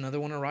retires,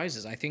 another one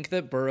arises. I think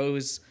that Burrow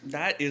is...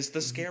 That is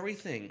the scary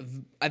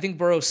thing. I think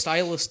Burrow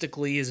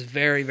stylistically is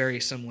very,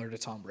 very similar to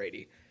Tom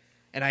Brady.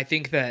 And I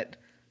think that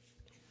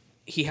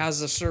he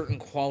has a certain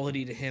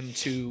quality to him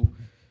to,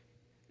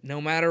 no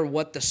matter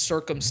what the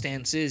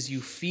circumstance is, you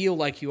feel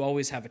like you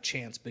always have a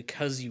chance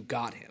because you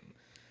got him.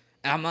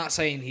 And I'm not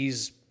saying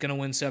he's going to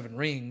win 7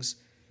 rings,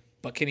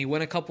 but can he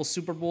win a couple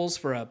Super Bowls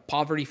for a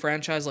poverty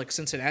franchise like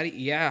Cincinnati?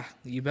 Yeah,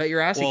 you bet your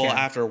ass he can. Well,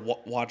 after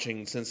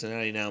watching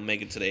Cincinnati now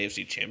make it to the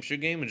AFC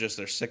Championship game in just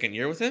their 2nd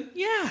year with him,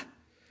 yeah,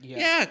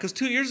 because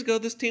 2 years ago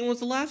this team was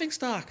the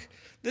laughingstock.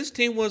 This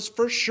team was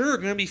for sure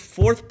going to be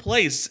 4th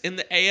place in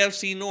the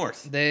AFC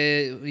North.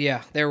 They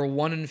were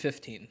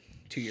 1-15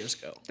 2 years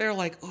ago. They're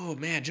like, oh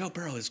man, Joe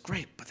Burrow is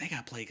great, but they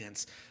got to play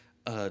against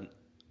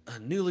a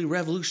newly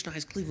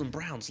revolutionized Cleveland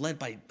Browns led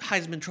by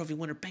Heisman Trophy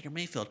winner Baker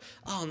Mayfield.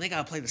 Oh, and they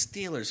got to play the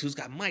Steelers, who's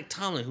got Mike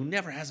Tomlin, who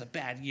never has a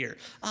bad year.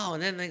 Oh,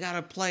 and then they got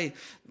to play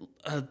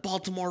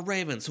Baltimore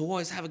Ravens, who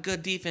always have a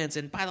good defense.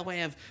 And by the way,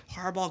 have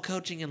Harbaugh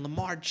coaching and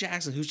Lamar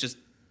Jackson, who's just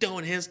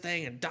doing his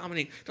thing and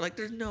dominating. They're like,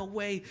 there's no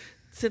way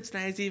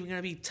Cincinnati's even going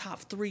to be top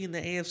 3 in the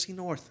AFC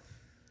North.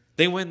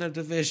 They win their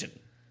division.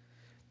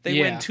 They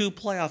win 2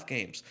 playoff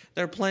games.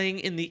 They're playing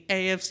in the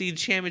AFC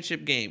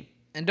Championship game.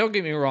 And don't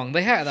get me wrong,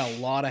 they had a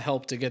lot of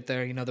help to get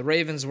there. The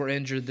Ravens were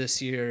injured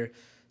this year.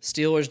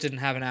 Steelers didn't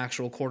have an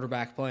actual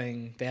quarterback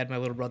playing. They had my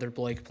little brother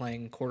Blake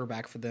playing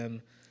quarterback for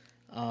them.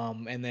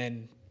 And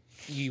then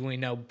we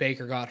know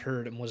Baker got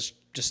hurt and was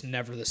just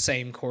never the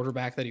same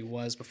quarterback that he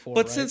was before.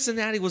 But right?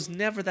 Cincinnati was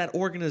never that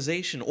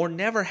organization or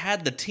never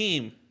had the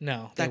team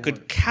that could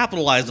weren't.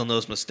 capitalize on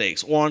those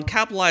mistakes or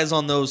capitalize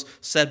on those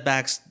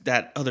setbacks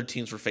that other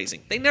teams were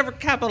facing. They never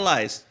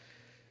capitalized.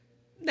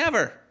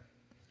 Never.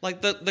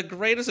 Like, the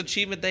greatest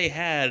achievement they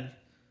had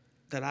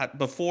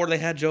before they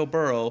had Joe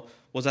Burrow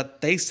was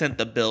that they sent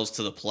the Bills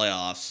to the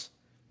playoffs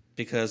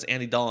because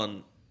Andy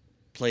Dalton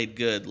played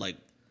good like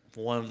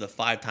one of the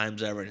 5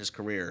 times ever in his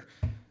career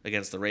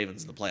against the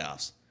Ravens in the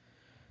playoffs.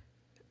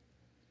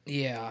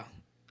 Yeah.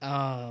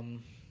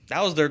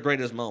 That was their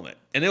greatest moment.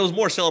 And it was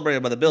more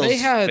celebrated by the Bills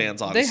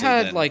fans, obviously. They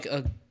had like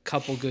a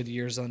couple good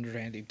years under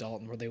Andy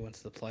Dalton where they went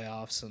to the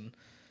playoffs. And,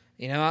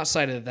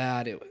 outside of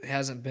that, it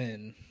hasn't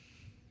been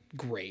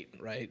great,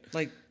 right?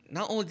 Like,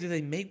 not only did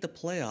they make the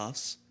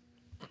playoffs,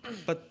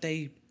 but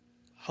they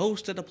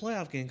hosted a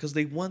playoff game because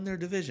they won their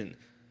division.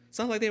 It's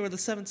not like they were the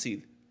 7th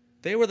seed.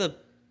 They were the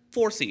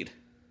 4th seed.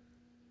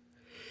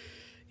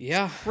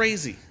 Yeah. It's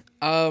crazy.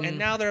 And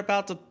now they're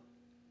about to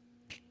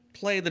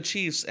play the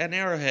Chiefs at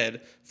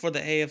Arrowhead for the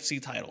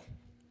AFC title.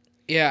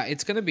 Yeah,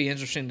 it's going to be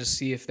interesting to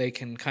see if they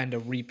can kind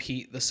of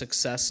repeat the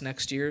success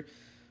next year.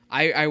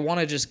 I want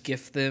to just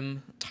gift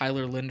them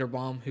Tyler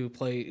Linderbaum, who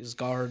plays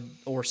guard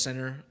or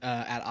center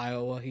at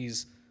Iowa.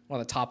 He's one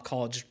of the top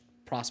college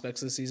prospects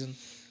this season.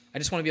 I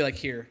just want to be like,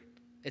 here,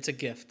 it's a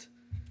gift.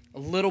 A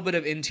little bit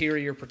of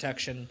interior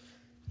protection.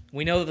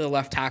 We know the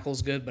left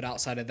tackle's good, but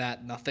outside of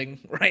that, nothing,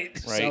 right?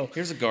 So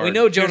here's a guard. We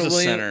know Jonah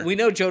Williams. Center. We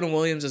know Jonah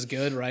Williams is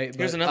good, right?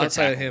 Here's but another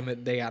outside tackle. of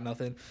him, they got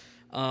nothing.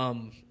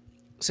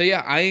 So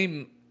yeah,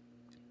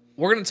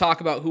 we're gonna talk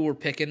about who we're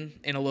picking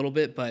in a little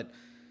bit, but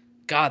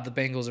God, the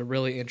Bengals are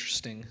really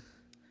interesting.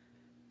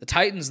 The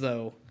Titans,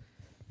 though,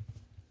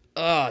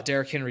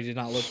 Derrick Henry did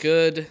not look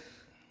good.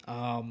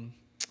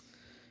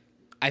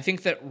 I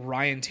think that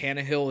Ryan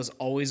Tannehill is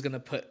always going to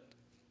put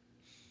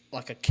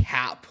like a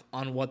cap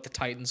on what the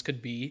Titans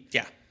could be.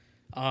 Yeah.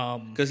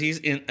 Because he's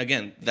in,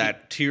 again,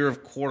 that tier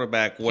of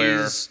quarterback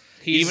where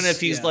even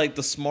if he's like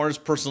the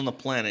smartest person on the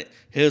planet,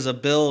 his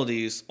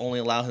abilities only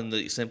allow him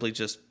to simply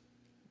just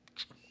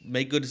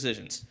make good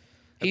decisions.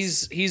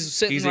 He's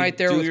sitting right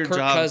there with Kirk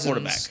Cousins.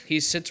 Quarterback. He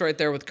sits right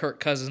there with Kirk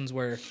Cousins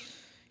where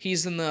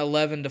he's in the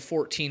 11 to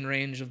 14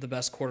 range of the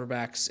best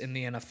quarterbacks in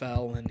the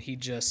NFL, and he's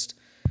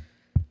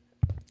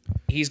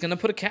going to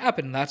put a cap,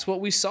 and that's what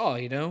we saw,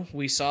 you know?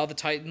 We saw the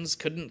Titans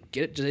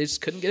they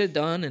just couldn't get it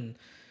done, and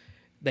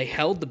they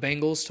held the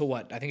Bengals to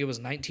what? I think it was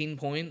 19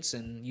 points,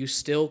 and you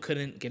still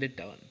couldn't get it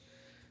done.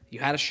 You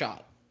had a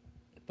shot,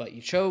 but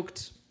you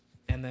choked,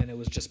 and then it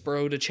was just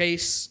Burrow to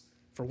Chase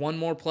for one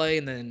more play,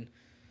 and then,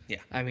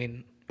 I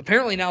mean,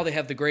 apparently now they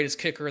have the greatest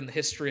kicker in the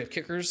history of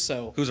kickers,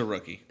 so... Who's a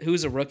rookie?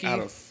 Out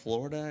of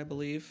Florida, I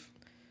believe.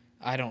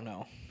 I don't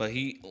know. But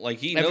he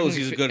knows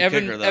he's a good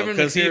kicker, though.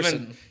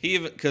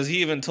 Because he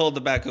even told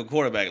the backup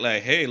quarterback,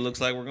 like, hey, looks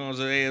like we're going to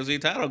the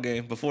AFC title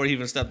game before he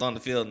even stepped on the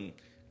field and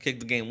kicked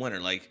the game winner.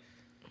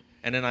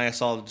 And then I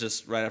saw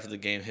just right after the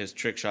game his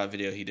trick shot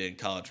video he did in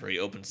college where he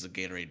opens the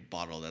Gatorade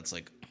bottle that's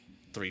like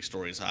 3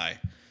 stories high.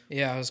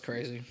 Yeah, it was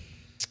crazy.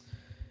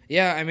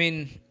 Yeah, I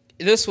mean,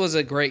 this was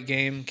a great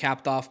game,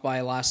 capped off by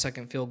a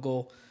last-second field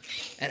goal.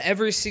 And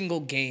every single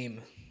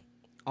game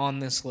on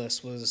this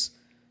list was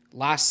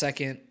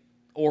last-second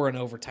or an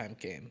overtime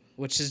game,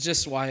 which is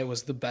just why it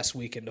was the best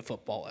weekend of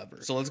football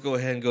ever. So let's go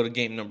ahead and go to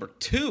game number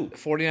 2.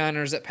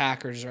 49ers at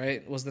Packers,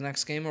 right? Was the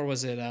next game, or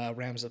was it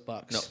Rams at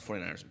Bucks? No,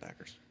 49ers and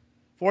Packers.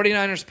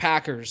 49ers,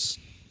 Packers.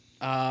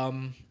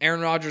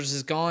 Aaron Rodgers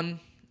is gone.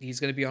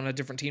 He's going to be on a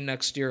different team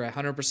next year. I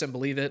 100%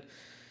 believe it.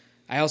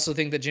 I also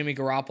think that Jimmy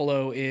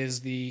Garoppolo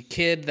is the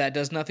kid that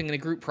does nothing in a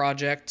group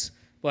project,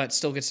 but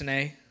still gets an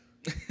A.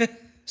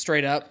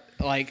 Straight up.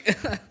 Like,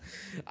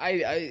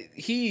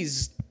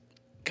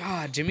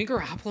 Jimmy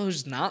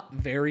Garoppolo's not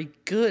very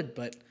good,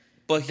 but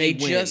he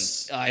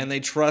wins, and they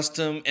trust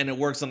him, and it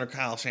works under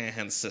Kyle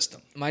Shanahan's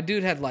system. My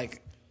dude had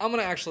I'm going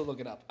to actually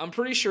look it up. I'm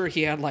pretty sure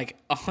he had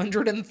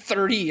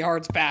 130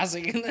 yards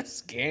passing in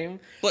this game.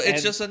 But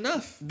it's just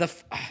enough. The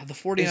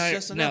 49ers. It's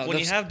just enough. When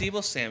you have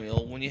Deebo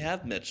Samuel, when you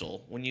have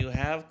Mitchell, when you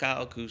have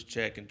Kyle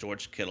Juszczyk and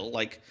George Kittle,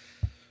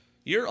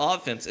 your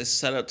offense is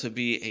set up to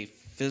be a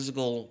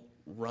physical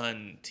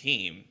run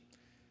team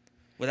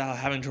without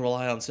having to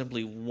rely on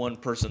simply one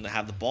person to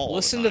have the ball.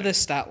 Listen to this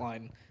stat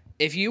line.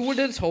 If you would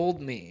have told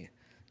me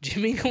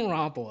Jimmy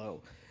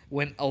Garoppolo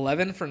went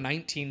 11 for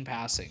 19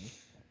 passing,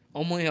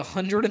 only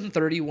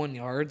 131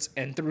 yards,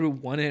 and threw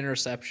 1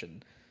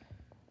 interception,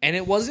 and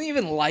it wasn't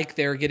even like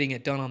they were getting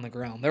it done on the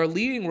ground. Their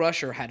leading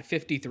rusher had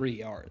 53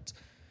 yards.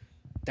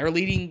 Their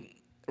leading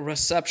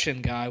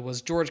reception guy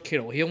was George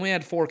Kittle. He only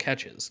had 4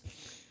 catches.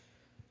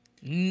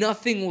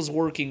 Nothing was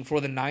working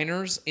for the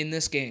Niners in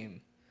this game,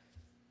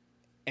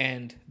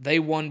 and they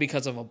won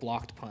because of a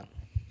blocked punt.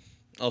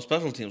 Oh,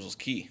 special teams was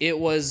key. It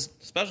was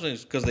special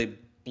teams because they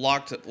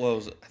blocked. I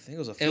think it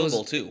was a field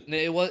goal too.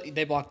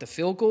 They blocked the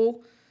field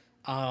goal.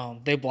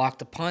 They blocked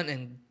a punt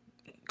and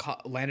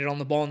landed on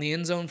the ball in the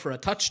end zone for a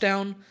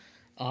touchdown.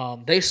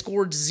 They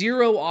scored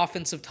 0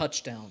 offensive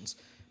touchdowns,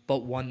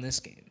 but won this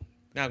game.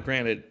 Now,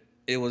 granted,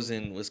 it was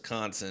in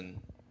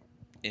Wisconsin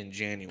in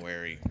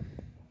January.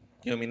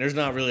 There's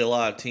not really a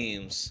lot of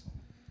teams.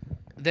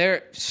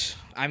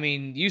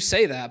 You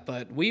say that,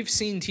 but we've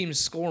seen teams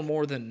score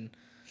more than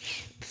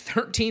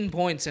 13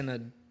 points in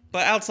a...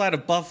 But outside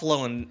of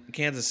Buffalo and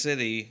Kansas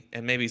City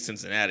and maybe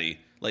Cincinnati,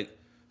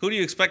 who do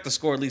you expect to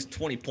score at least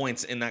 20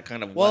 points in that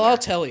kind of weather? Well, I'll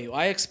tell you.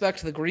 I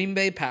expect the Green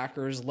Bay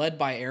Packers, led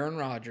by Aaron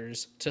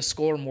Rodgers, to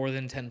score more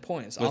than 10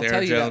 points. With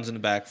Aaron Jones in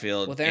the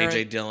backfield,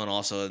 A.J. Dillon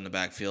also in the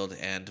backfield,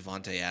 and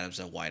Devontae Adams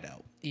at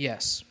wideout.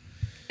 Yes.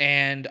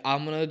 And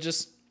I'm going to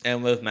just...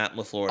 And with Matt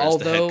LaFleur as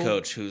the head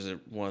coach, who's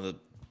one of the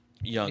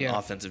young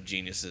offensive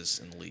geniuses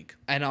in the league.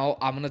 And I'm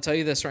going to tell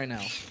you this right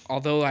now.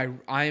 Although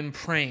I am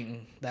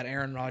praying that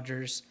Aaron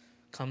Rodgers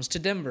comes to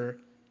Denver,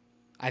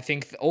 I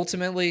think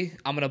ultimately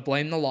I'm going to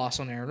blame the loss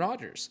on Aaron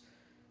Rodgers.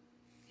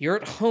 You're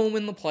at home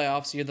in the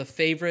playoffs. You're the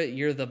favorite.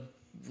 You're the,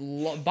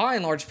 by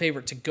and large,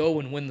 favorite to go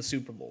and win the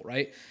Super Bowl,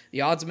 right?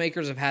 The odds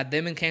makers have had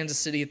them in Kansas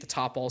City at the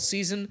top all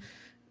season.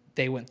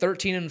 They went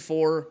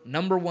 13-4,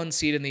 number 1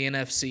 seed in the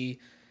NFC,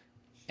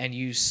 and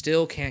you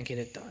still can't get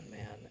it done,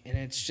 man. And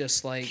it's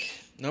just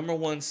number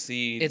 1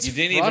 seed. It's you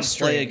didn't even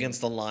play against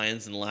the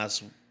Lions in the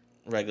last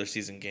regular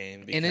season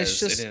game And because it's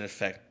just- it didn't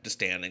affect the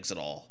standings at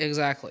all.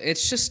 Exactly.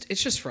 It's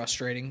just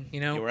frustrating,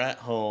 you know. You were at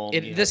home.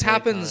 This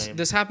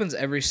happens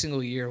every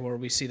single year where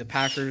we see the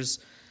Packers,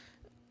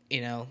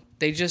 you know,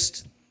 they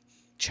just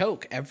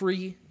choke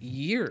every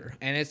year,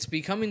 and it's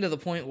becoming to the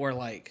point where,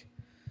 like,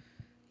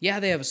 yeah,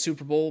 they have a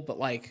Super Bowl, but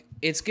like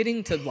it's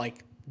getting to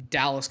like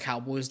Dallas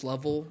Cowboys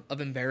level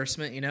of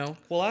embarrassment, you know.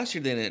 Well, last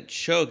year they didn't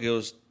choke. It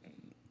was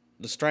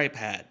the stripe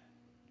hat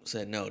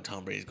said no.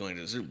 Tom Brady's going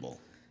to the Super Bowl.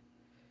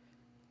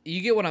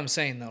 You get what I'm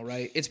saying, though,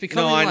 right? It's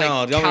becoming No, I like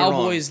know. Don't get me wrong.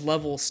 Cowboys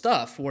level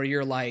stuff where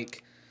you're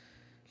like,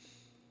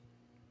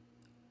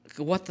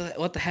 what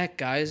the heck,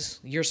 guys?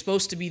 You're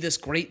supposed to be this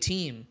great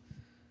team.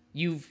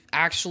 You've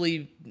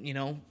actually, you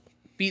know,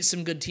 beat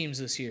some good teams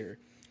this year.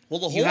 Well,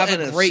 the whole You have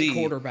NFC, a great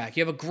quarterback.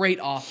 You have a great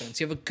offense.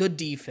 You have a good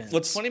defense.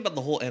 What's funny about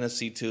the whole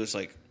NFC too is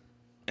like,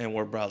 and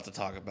we're about to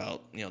talk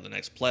about the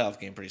next playoff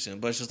game pretty soon,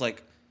 but it's just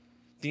like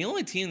the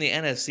only team in the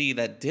NFC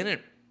that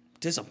didn't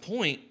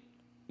disappoint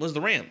was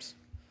the Rams.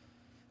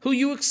 Who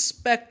you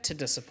expect to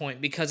disappoint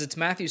because it's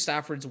Matthew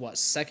Stafford's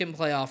second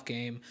playoff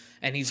game,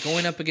 and he's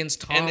going up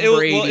against Tom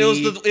Brady.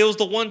 It was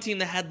the one team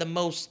that had the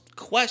most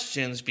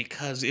questions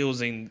because it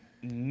was a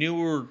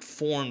newer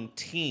formed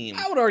team.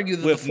 I would argue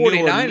that with the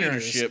newer 49ers,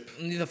 leadership.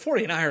 the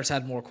 49ers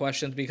had more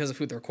questions because of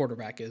who their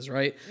quarterback is,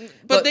 right?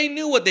 But they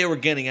knew what they were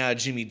getting out of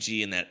Jimmy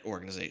G in that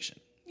organization.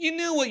 You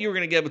knew what you were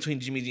going to get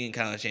between Jimmy G and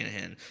Kyle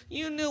Shanahan.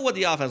 You knew what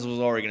the offense was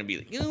already going to be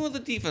like. You knew what the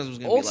defense was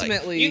going to be like.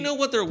 Ultimately, you know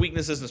what their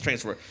weaknesses and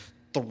strengths were.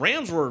 The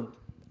Rams were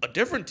a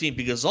different team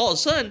because all of a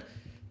sudden,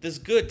 this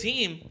good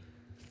team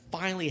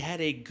finally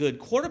had a good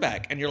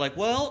quarterback. And you're like,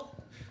 well,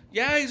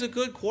 yeah, he's a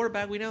good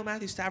quarterback. We know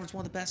Matthew Stafford's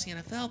one of the best in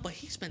the NFL, but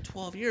he spent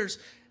 12 years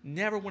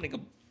never winning a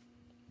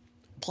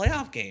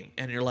playoff game.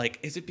 And you're like,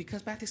 is it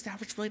because Matthew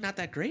Stafford's really not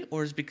that great,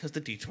 or is it because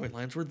the Detroit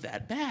Lions were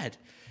that bad?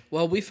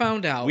 Well, we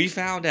found out.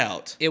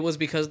 It was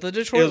because the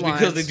Detroit Lions.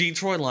 because the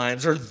Detroit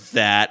Lions are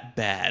that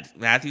bad.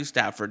 Matthew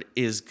Stafford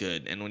is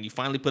good. And when you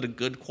finally put a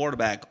good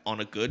quarterback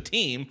on a good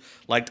team,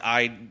 like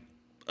I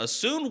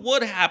assumed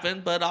would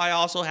happen, but I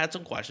also had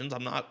some questions.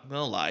 I'm not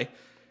going to lie.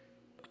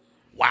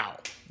 Wow.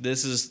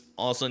 This is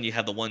all of a sudden you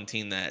have the one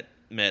team that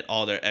met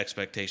all their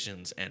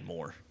expectations and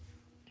more.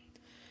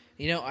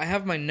 You know, I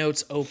have my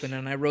notes open,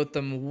 and I wrote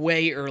them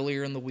way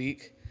earlier in the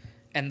week.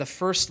 And the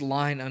first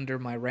line under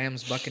my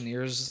Rams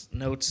Buccaneers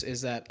notes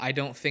is that I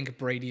don't think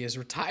Brady is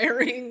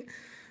retiring.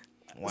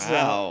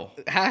 Wow.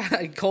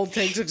 So, cold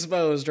takes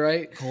exposed,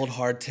 right? Cold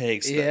hard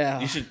takes. Yeah.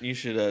 You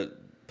should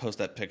post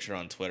that picture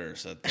on Twitter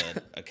so that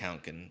the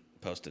account can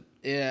post it.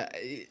 Yeah.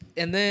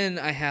 And then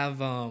I have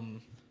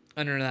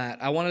under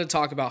that, I wanted to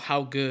talk about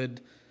how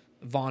good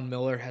Von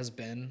Miller has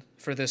been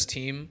for this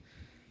team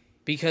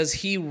because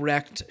he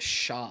wrecked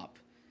shop.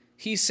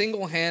 He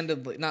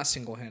not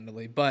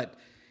single-handedly, but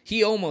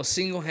he almost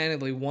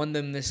single-handedly won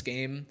them this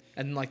game.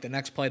 And like the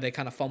next play, they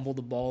kind of fumbled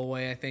the ball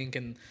away, I think,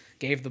 and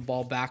gave the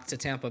ball back to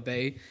Tampa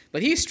Bay.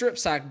 But he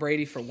strip-sacked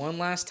Brady for one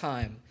last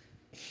time.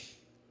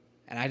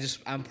 And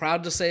I'm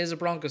proud to say as a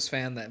Broncos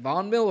fan that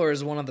Von Miller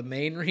is one of the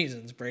main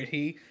reasons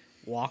Brady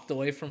walked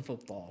away from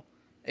football.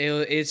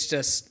 It's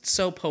just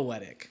so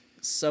poetic.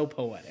 So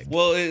poetic.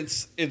 Well,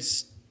 it's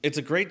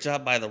a great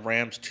job by the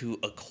Rams to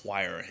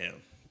acquire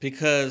him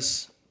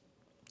because,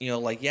 they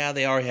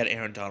already had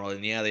Aaron Donald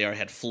and they already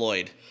had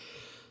Floyd,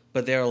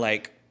 but they're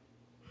like,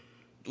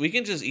 we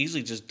can just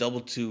easily just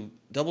double team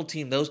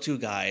those two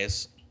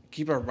guys,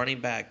 keep our running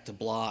back to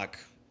block,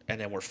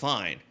 and then we're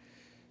fine.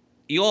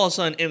 You all of a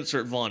sudden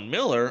insert Von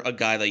Miller, a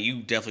guy that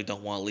you definitely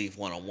don't want to leave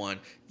one-on-one.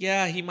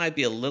 Yeah, he might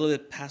be a little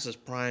bit past his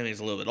prime, he's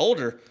a little bit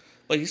older,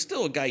 but he's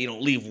still a guy you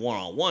don't leave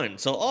one-on-one.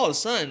 So all of a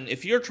sudden,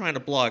 if you're trying to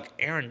block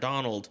Aaron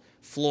Donald,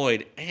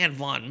 Floyd, and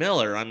Von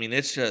Miller, I mean,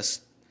 it's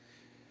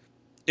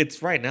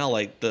right now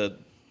like the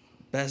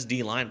best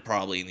D-line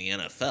probably in the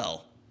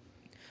NFL.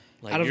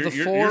 Like, out of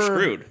you're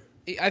screwed.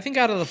 I think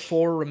out of the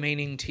four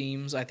remaining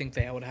teams, I think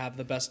they would have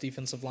the best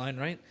defensive line,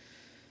 right?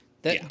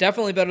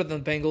 Definitely better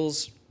than the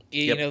Bengals.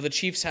 You know, the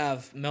Chiefs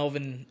have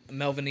Melvin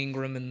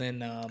Ingram and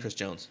then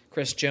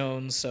Chris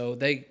Jones, so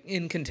they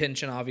in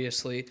contention,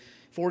 obviously.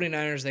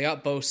 49ers, they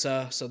got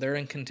Bosa, so they're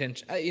in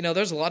contention.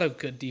 There's a lot of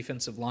good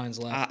defensive lines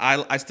left.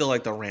 I still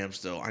like the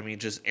Rams, though. I mean,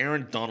 just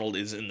Aaron Donald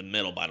is in the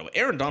middle, by the way.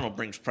 Aaron Donald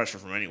brings pressure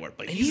from anywhere,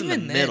 but he's in the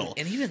middle.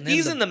 And even then,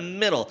 he's in the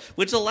middle,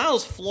 which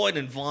allows Floyd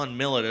and Von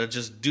Miller to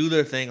just do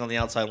their thing on the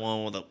outside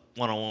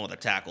one-on-one with their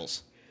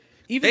tackles.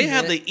 They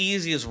have the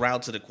easiest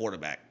route to the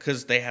quarterback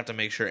because they have to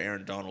make sure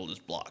Aaron Donald is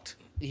blocked.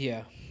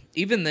 Yeah.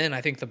 Even then,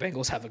 I think the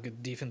Bengals have a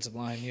good defensive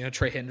line.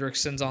 Trey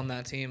Hendrickson's on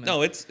that team. No,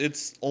 we're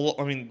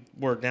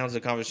down to the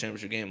conference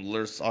championship game.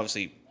 There's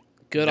obviously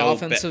good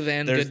offensive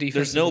and good defensive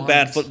There's no lines.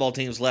 bad football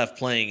teams left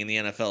playing in the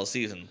NFL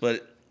season.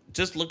 But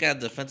just look at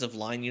defensive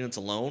line units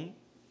alone,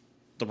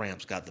 the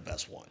Rams got the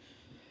best one.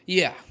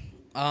 Yeah.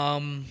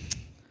 I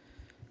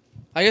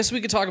guess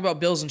we could talk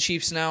about Bills and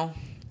Chiefs now,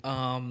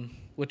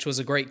 which was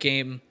a great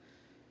game.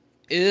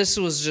 This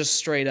was just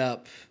straight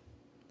up.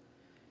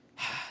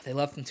 They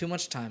left them too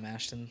much time,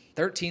 Ashton.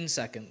 13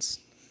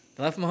 seconds.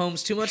 They left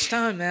Mahomes too much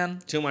time,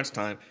 man. Too much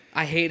time.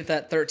 I hate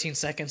that 13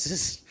 seconds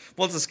is.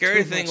 Well, the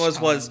scary too thing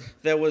much was time.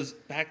 there was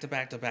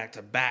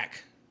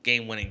back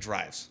game-winning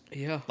drives.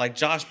 Yeah. Like,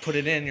 Josh put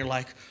it in, you're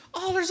like,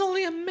 oh, there's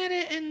only a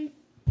minute and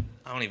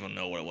I don't even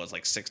know what it was,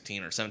 like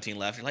 16 or 17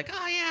 left. You're like,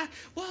 oh, yeah,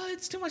 well,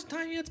 it's too much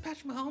time. Yeah, it's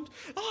Patrick Mahomes.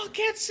 Oh,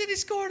 Kansas City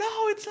scored.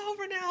 Oh, it's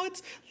over now.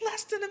 It's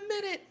less than a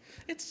minute.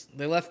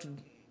 They left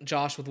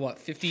Josh with, what,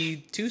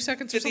 52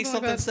 seconds or something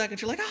 50-something like that?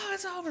 seconds. You're like, oh,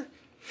 it's over.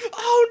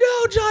 Oh,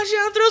 no, Josh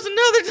Allen throws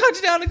another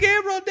touchdown to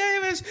Gabriel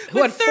Davis.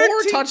 Who had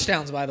 4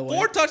 touchdowns, by the way.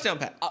 4 touchdown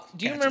passes.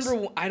 Do you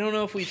remember, I don't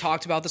know if we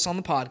talked about this on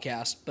the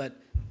podcast, but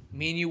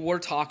me and you were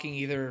talking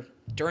either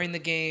during the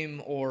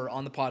game or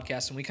on the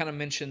podcast, and we kind of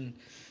mentioned,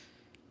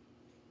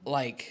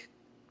 like,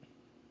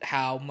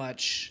 how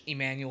much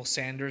Emmanuel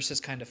Sanders has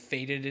kind of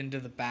faded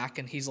into the back,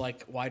 and he's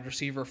like wide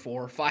receiver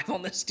 4 or 5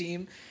 on this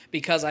team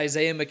because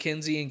Isaiah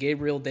McKenzie and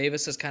Gabriel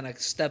Davis has kind of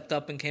stepped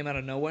up and came out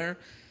of nowhere.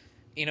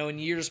 You know, in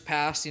years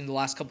past, in the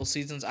last couple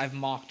seasons, I've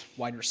mocked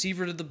wide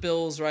receiver to the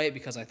Bills, right,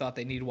 because I thought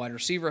they needed wide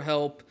receiver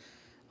help.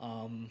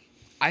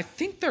 I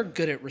think they're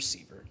good at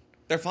receiver.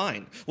 They're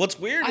fine. What's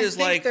weird is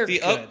like good.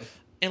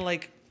 And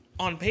like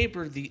on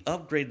paper, the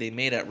upgrade they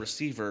made at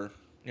receiver,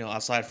 you know,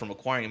 aside from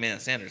acquiring Emmanuel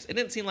Sanders, it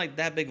didn't seem like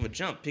that big of a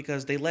jump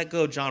because they let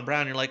go of John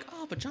Brown. You're like,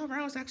 oh, but John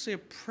Brown was actually a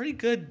pretty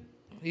good.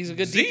 He's a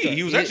good Z. deep threat.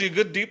 He was actually a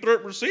good deep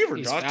threat receiver.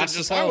 He's Josh did fast just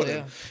as fine hell, with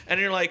him. yeah. And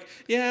you're like,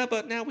 yeah,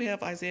 but now we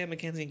have Isaiah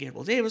McKenzie and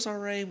Gabriel Davis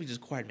already. We just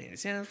acquired Emmanuel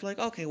Sanders. We're like,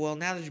 okay, well,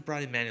 now that you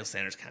brought in Emmanuel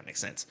Sanders, kind of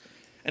makes sense.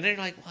 And then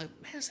you're like, well,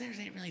 Emmanuel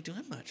Sanders ain't really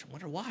doing much. I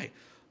wonder why.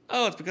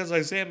 Oh, it's because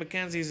Isaiah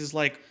McKenzie's is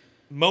like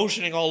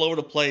motioning all over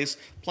the place,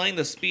 playing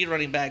the speed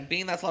running back,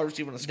 being that slot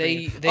receiver on the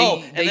screen.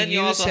 And then you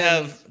also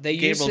have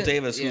Gabriel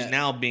Davis, who's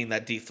now being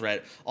that deep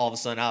threat all of a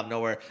sudden out of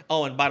nowhere.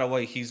 Oh, and by the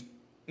way, he's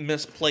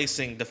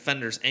misplacing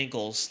defenders'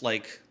 ankles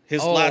like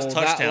his last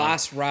touchdown. That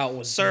last route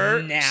was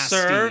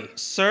nasty.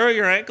 Sir,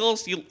 your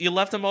ankles. You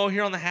left them over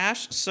here on the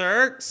hash,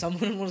 sir.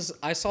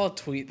 I saw a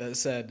tweet that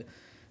said,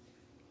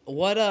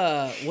 "What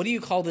do you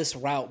call this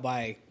route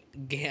by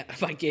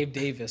Gabe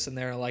Davis?" And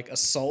they're like,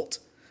 assault.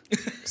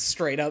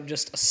 Straight up,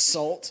 just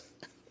assault.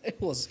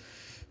 It was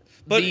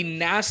the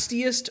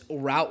nastiest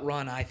route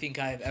run I think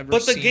I've ever seen.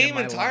 But the game in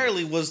my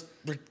entirely life. was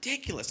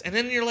ridiculous. And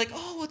then you're like,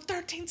 oh, with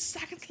 13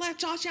 seconds left,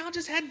 Josh Allen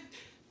just had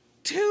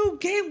 2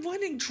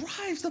 game-winning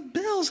drives. The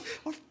Bills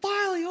are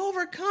finally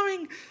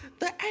overcoming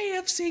the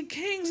AFC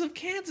Kings of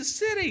Kansas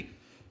City.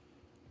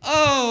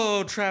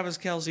 Oh, Travis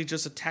Kelce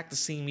just attacked the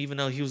seam, even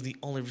though he was the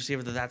only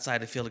receiver to that side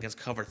of the field against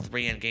cover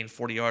 3 and gained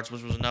 40 yards,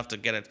 which was enough to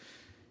get a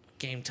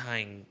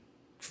game-tying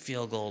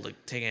field goal to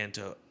take it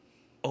into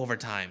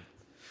overtime.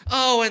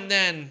 Oh, and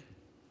then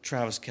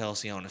Travis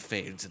Kelce on a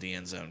fade into the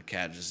end zone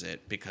catches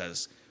it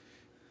because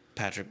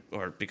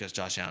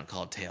Josh Allen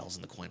called tails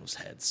and the coin was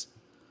heads.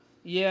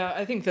 Yeah,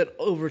 I think that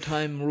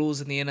overtime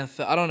rules in the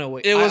NFL. I don't know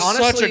what it was.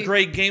 Such a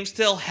great game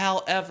still.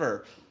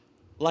 However,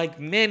 like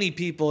many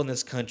people in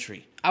this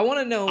country, I want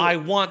to know. I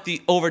want the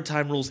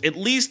overtime rules at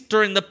least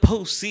during the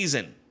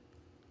postseason.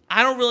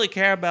 I don't really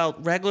care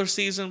about regular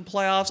season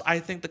playoffs. I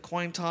think the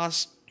coin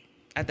toss.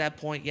 At that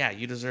point, yeah,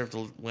 you deserve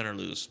to win or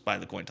lose by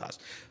the coin toss.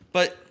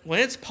 But when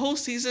it's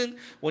postseason,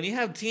 when you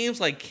have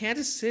teams like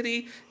Kansas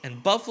City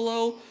and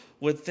Buffalo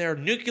with their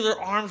nuclear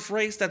arms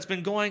race that's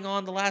been going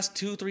on the last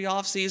 2-3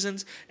 off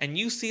seasons, and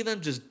you see them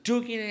just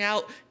duking it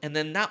out, and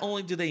then not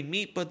only do they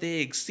meet, but they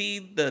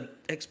exceed the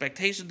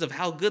expectations of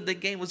how good the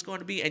game was going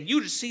to be, and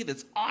you just see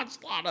this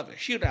onslaught of a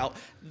shootout.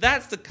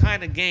 That's the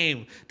kind of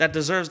game that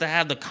deserves to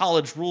have the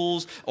college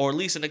rules, or at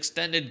least an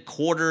extended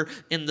quarter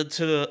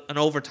to an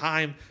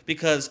overtime,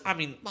 because, I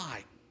mean,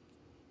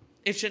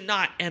 it should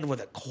not end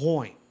with a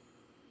coin.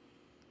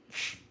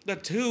 The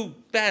 2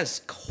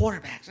 best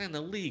quarterbacks in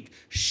the league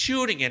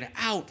shooting it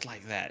out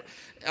like that.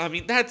 I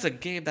mean, that's a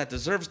game that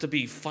deserves to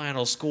be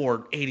final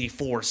score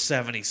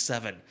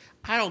 84-77.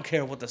 I don't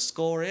care what the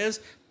score is.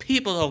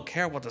 People don't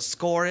care what the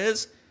score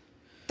is.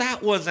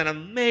 That was an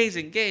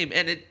amazing game,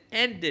 and it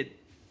ended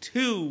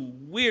too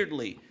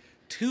weirdly,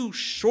 too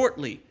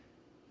shortly.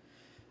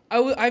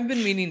 I've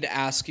been meaning to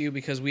ask you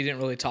because we didn't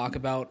really talk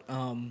about.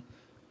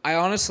 I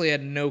honestly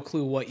had no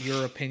clue what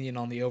your opinion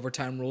on the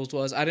overtime rules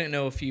was. I didn't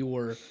know if you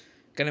were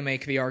going to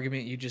make the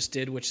argument you just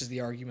did, which is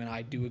the argument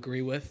I do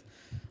agree with.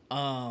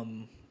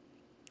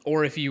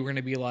 Or if you were going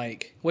to be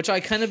like, which I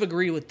kind of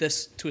agree with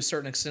this to a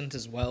certain extent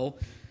as well.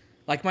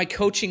 Like, my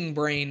coaching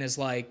brain is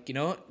like, you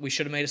know, we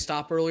should have made a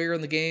stop earlier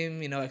in the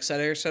game, you know, et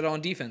cetera, on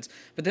defense.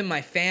 But then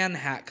my fan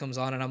hat comes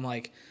on and I'm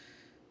like,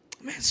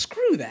 man,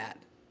 screw that.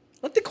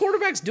 Let the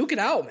quarterbacks duke it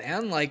out,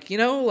 man. Like, you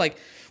know, like,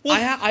 well,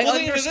 I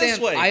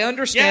understand. I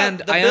understand.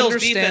 Yeah, the Bills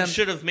defense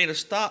should have made a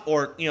stop,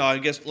 or, you know, I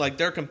guess, like,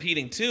 they're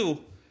competing too.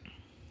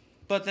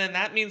 But then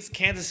that means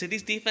Kansas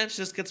City's defense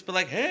just gets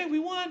like, hey, we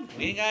won.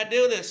 We ain't got to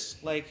do this.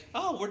 Like,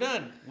 oh, we're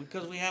done.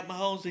 Because we have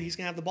Mahomes and he's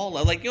going to have the ball.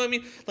 Like, you know what I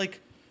mean?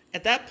 Like,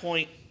 at that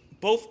point,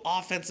 both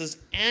offenses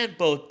and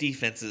both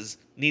defenses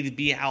need to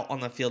be out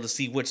on the field to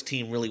see which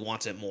team really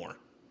wants it more.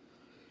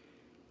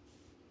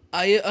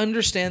 I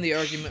understand the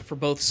argument for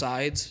both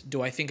sides.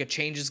 Do I think a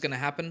change is going to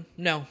happen?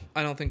 No,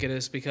 I don't think it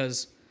is,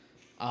 because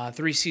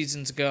 3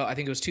 seasons ago. I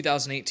think it was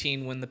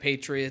 2018 when the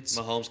Patriots.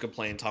 Mahomes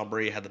complained. Tom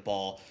Brady had the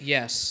ball.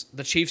 Yes,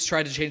 the Chiefs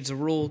tried to change the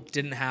rule,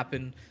 didn't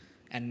happen,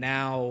 and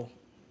now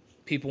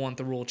people want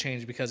the rule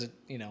changed because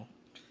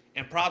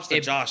And props to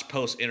Josh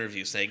post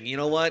interview saying, you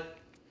know what?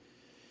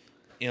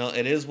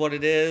 It is what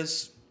it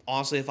is.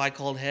 Honestly, if I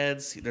called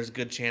heads, there's a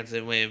good chance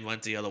it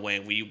went the other way,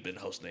 and we've been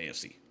hosting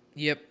AFC.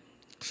 Yep.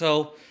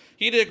 So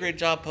he did a great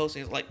job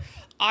posting. Like,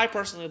 I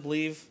personally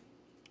believe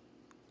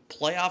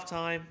playoff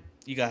time,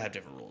 you gotta have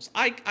different rules.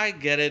 I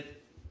get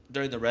it.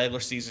 During the regular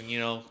season,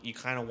 you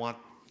kind of want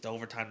the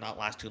overtime not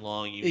last too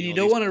long. You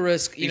don't want to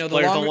risk. These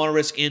players don't want to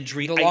risk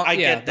injury. I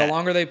get that. The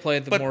longer they play,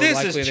 the more likely they are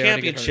to get hurt. But this is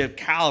championship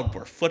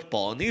caliber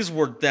football, and these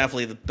were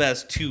definitely the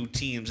best 2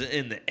 teams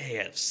in the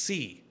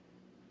AFC,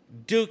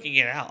 duking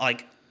it out.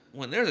 Like,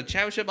 when there's a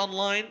championship on the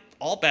line,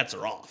 all bets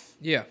are off.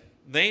 Yeah.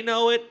 They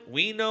know it.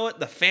 We know it.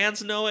 The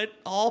fans know it.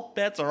 All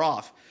bets are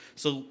off.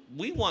 So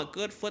we want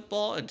good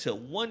football until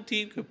one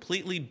team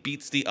completely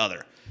beats the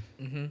other.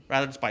 Mm-hmm.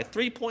 Rather than just by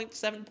 3 points,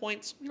 7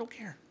 points, we don't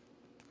care.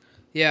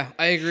 Yeah,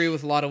 I agree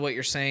with a lot of what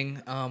you're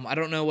saying. I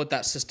don't know what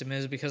that system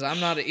is because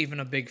I'm not even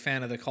a big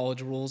fan of the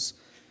college rules.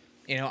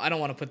 I don't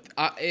want to put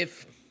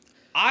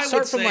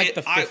start from like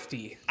the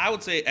 50. I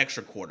would say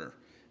extra quarter,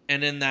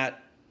 and then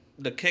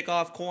the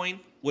kickoff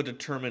coin would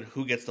determine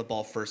who gets the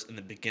ball first in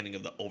the beginning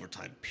of the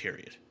overtime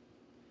period.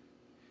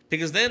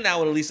 Because then that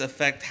would at least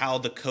affect how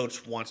the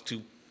coach wants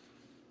to,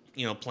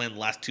 plan the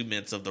last 2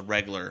 minutes of the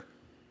regular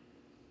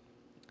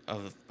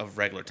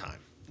time.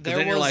 Because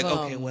then you're like,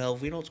 okay, well,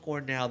 if we don't score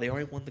now, they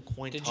already won the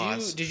coin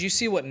toss. Did you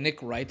see what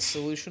Nick Wright's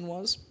solution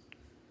was?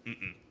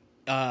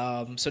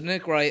 So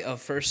Nick Wright of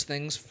First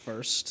Things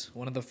First,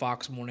 one of the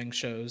Fox morning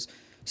shows,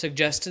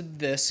 suggested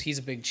this. He's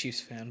a big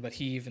Chiefs fan, but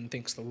he even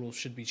thinks the rules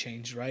should be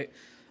changed, right?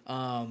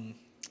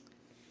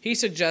 He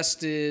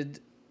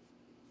suggested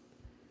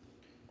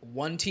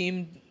one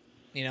team,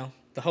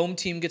 the home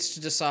team gets to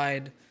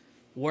decide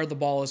where the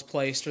ball is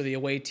placed, or the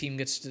away team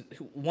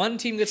one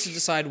team gets to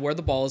decide where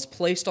the ball is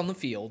placed on the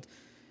field.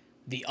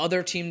 The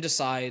other team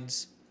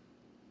decides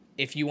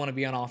if you want to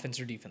be on offense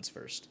or defense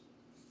first.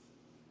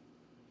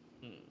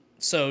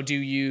 So do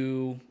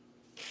you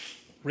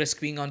risk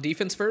being on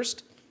defense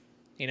first?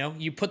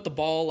 You put the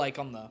ball like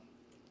on the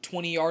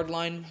 20-yard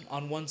line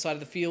on one side of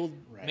the field,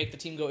 right. Make the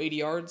team go 80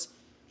 yards.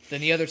 Then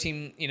the other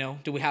team,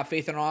 do we have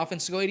faith in our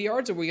offense to go 80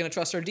 yards, or are we going to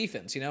trust our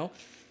defense,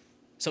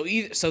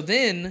 So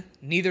then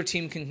neither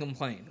team can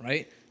complain,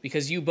 right?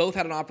 Because you both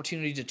had an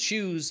opportunity to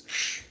choose,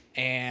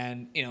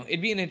 and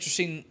it'd be an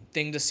interesting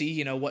thing to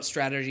see, what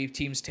strategy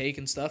teams take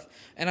and stuff.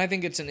 And I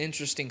think it's an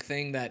interesting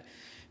thing that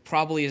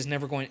probably it's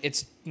never going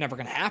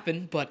to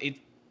happen, but it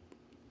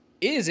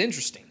is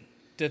interesting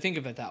to think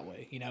of it that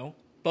way.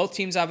 Both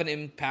teams have an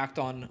impact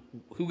on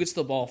who gets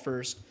the ball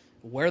first,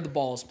 where the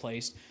ball is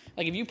placed.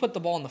 Like if you put the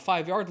ball on the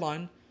 5-yard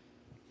line,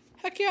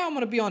 heck yeah, I'm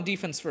going to be on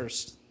defense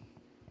first.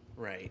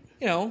 Right.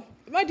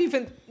 My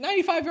defense,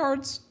 95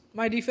 yards,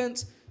 my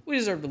defense, we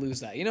deserve to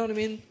lose that. You know what I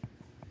mean?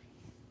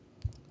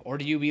 Or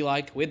do you be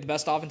like, we had the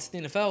best offense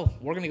in the NFL.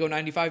 We're going to go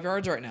 95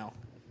 yards right now.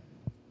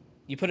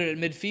 You put it at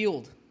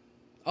midfield.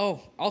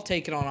 Oh, I'll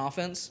take it on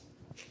offense.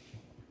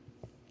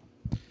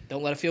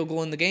 Don't let a field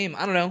goal in the game.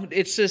 I don't know.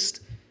 It's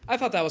just, I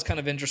thought that was kind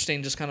of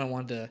interesting. Just kind of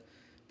wanted to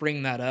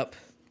bring that up.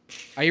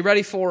 Are you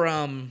ready for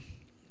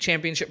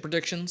championship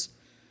predictions?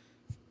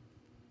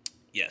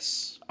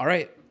 Yes. All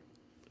right.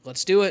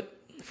 Let's do it.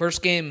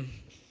 First game,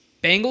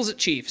 Bengals at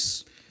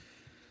Chiefs.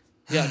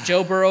 Yeah,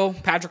 Joe Burrow,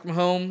 Patrick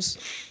Mahomes.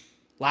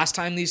 Last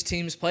time these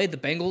teams played, the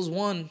Bengals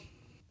won.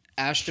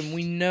 Ashton,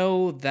 we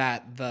know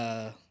that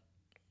the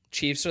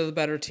Chiefs are the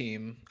better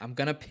team. I'm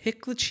going to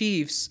pick the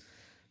Chiefs,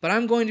 but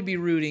I'm going to be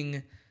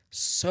rooting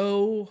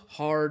so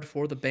hard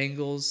for the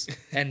Bengals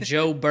and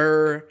Joe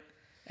Burr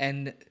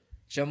and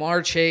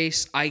Jamar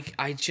Chase. I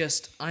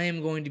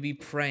am going to be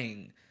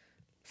praying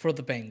for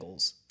the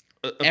Bengals.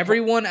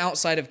 Everyone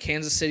outside of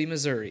Kansas City,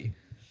 Missouri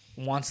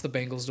wants the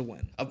Bengals to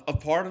win. A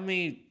part of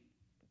me,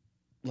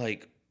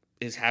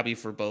 is happy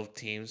for both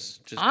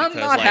teams. I'm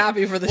not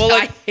happy for the Chiefs.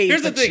 I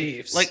hate the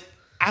Chiefs.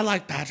 I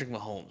like Patrick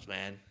Mahomes,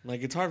 man.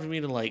 It's hard for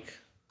me to,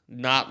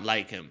 not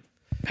like him.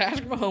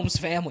 Patrick Mahomes'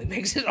 family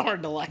makes it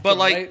hard to like but him,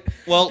 right?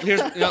 Well,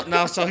 here's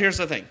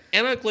the thing.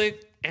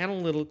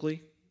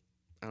 Analytically,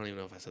 I don't even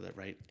know if I said that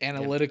right.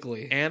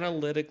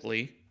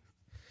 Analytically,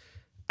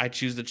 I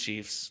choose the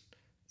Chiefs.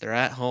 They're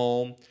at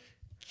home.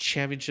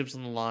 Championships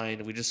on the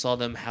line. We just saw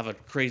them have a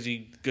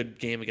crazy good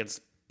game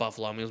against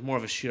Buffalo. I mean, it was more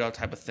of a shootout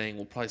type of thing.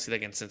 We'll probably see that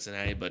against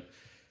Cincinnati, but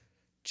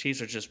Chiefs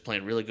are just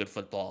playing really good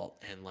football,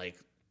 and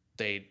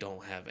they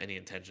don't have any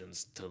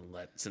intentions to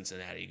let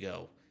Cincinnati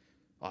go,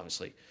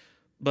 obviously.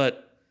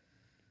 But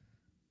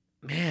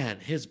man,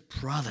 his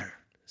brother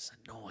is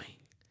annoying,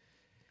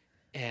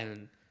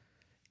 and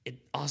it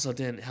also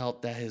didn't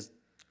help that his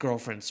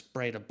girlfriend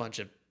sprayed a bunch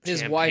of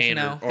his wife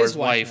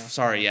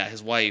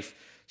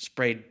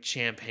sprayed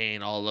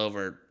champagne all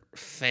over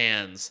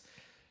fans.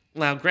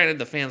 Now, granted,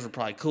 the fans were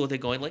probably cool with it,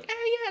 going hey,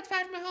 yeah, it's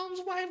Patrick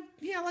Mahomes' wife.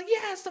 Yeah,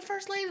 yeah, it's the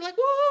first lady.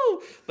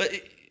 Woo! But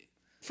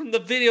from the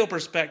video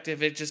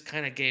perspective, it just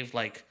kind of gave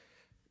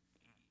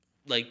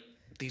like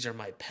these are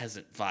my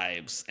peasant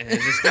vibes, and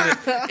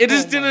it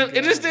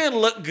just didn't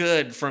look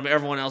good from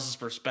everyone else's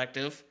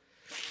perspective.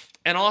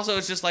 And also,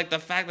 it's just like the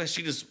fact that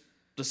she just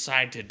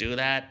decided to do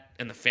that,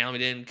 and the family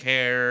didn't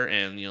care,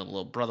 and the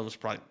little brother was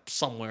probably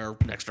somewhere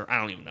next to her. I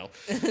don't even know,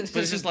 but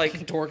it's just like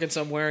twerking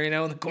somewhere,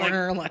 in the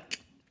corner,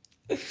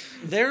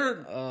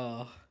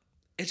 they're.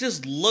 It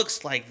just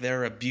looks like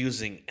they're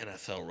abusing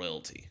NFL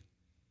royalty.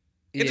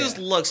 It just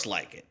looks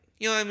like it.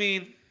 You know what I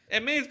mean?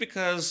 And maybe it's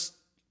because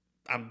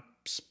I'm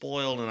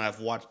spoiled and I've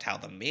watched how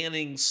the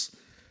Mannings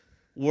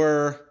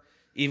were,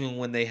 even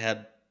when they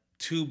had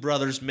two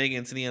brothers make it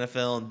into the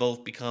NFL and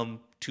both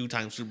become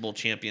 2-time Super Bowl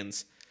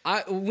champions.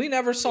 We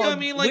never saw. You know what I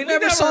mean? We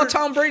never saw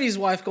Tom Brady's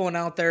wife going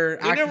out there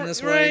acting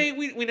this way.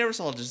 We never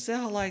saw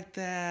Giselle like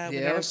that. We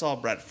never saw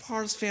Brett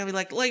Favre's family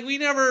like we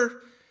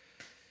never.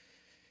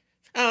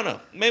 I don't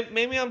know.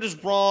 Maybe I'm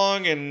just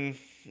wrong, and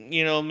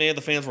maybe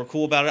the fans were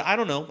cool about it. I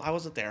don't know. I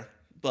wasn't there,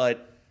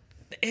 but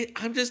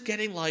I'm just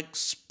getting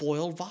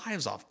spoiled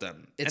vibes off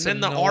them. It's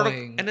and then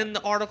annoying.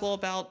 the article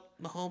about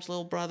Mahomes'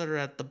 little brother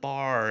at the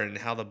bar and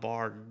how the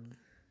bar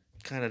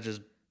kind of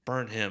just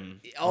burned him.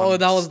 Oh,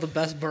 that was the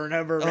best burn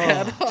ever,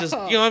 man. Just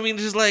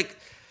just like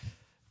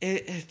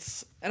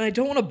it's. And I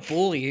don't want to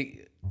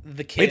bully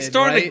the kid. It's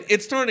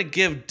starting to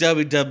give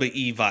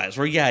WWE vibes.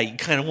 Where you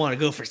kind of want to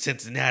go for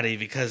Cincinnati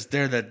because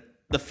they're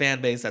the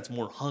fan base that's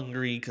more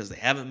hungry because they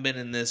haven't been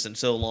in this in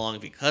so long,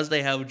 because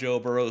they have Joe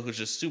Burrow, who's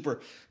just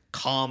super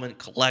calm and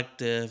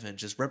collective and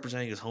just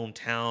representing his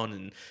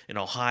hometown in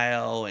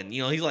Ohio, and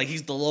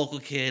he's the local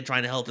kid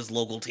trying to help his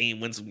local team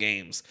win some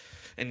games,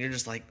 and you're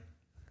just like,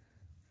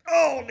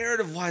 oh,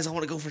 narrative wise I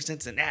want to go for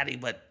Cincinnati,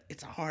 but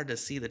it's hard to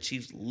see the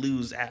Chiefs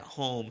lose at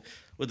home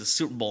with the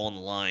Super Bowl on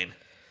the line.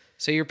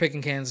 So you're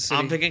picking Kansas City?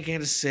 I'm picking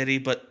Kansas City,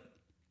 but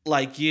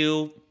like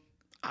you,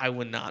 I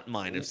would not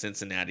mind if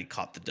Cincinnati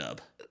caught the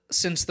dub.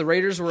 Since the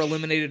Raiders were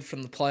eliminated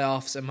from the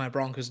playoffs and my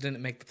Broncos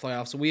didn't make the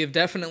playoffs, we have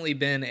definitely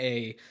been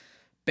a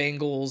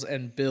Bengals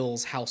and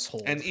Bills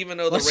household. And even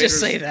though Let's just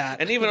say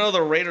that. And even though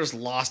the Raiders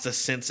lost to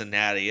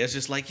Cincinnati, it's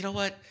just like, you know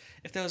what?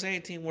 If there was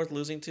any team worth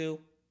losing to,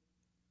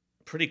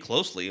 pretty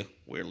closely,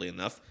 weirdly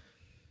enough,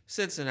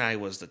 Cincinnati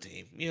was the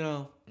team.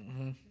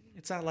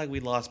 It's not like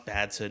we lost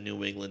bad to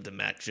New England to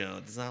Mac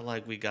Jones. It's not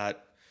like we got,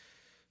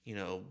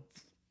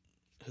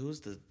 who's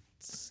the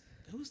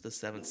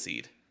 7th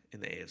seed in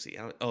the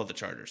AFC? The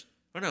Chargers.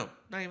 Or no,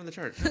 not even the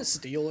Chargers.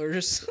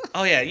 Steelers.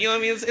 Oh yeah,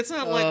 it's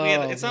not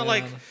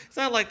like it's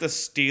not like the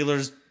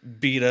Steelers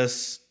beat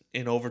us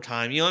in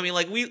overtime. You know what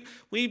I mean?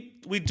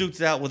 We duked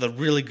it out with a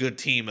really good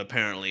team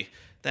apparently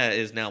that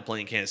is now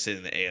playing Kansas City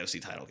in the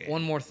AFC title game.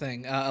 One more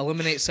thing.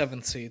 Eliminate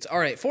 7th seeds. All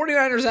right,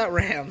 49ers at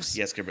Rams.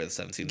 Yes, get rid of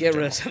the 7th seed. Get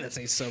rid of 7th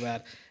seeds so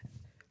bad.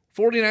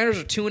 49ers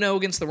are 2-0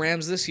 against the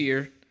Rams this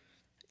year.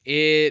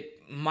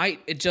 It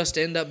might just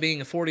end up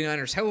being a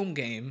 49ers home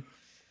game.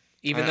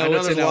 Even though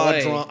it's in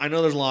LA. I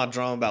know there's a lot of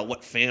drama about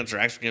what fans are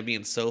actually going to be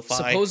in SoFi.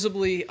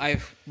 Supposedly,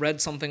 I've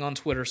read something on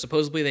Twitter.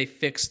 Supposedly, they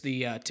fixed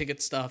the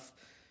ticket stuff.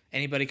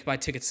 Anybody can buy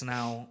tickets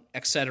now,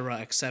 et cetera,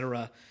 et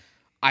cetera.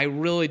 I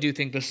really do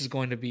think this is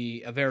going to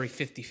be a very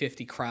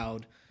 50-50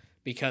 crowd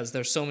because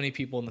there's so many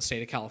people in the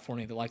state of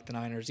California that like the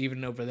Niners,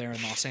 even over there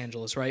in Los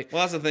Angeles, right?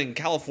 Well, that's the thing.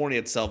 California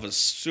itself is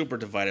super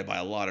divided by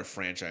a lot of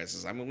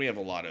franchises. I mean, we have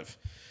a lot of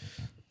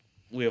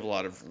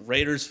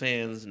Raiders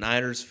fans,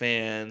 Niners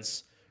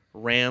fans,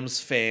 Rams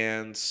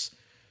fans,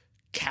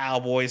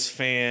 Cowboys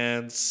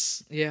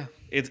fans. Yeah.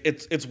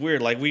 It's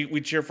weird. Like we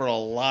cheer for a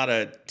lot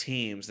of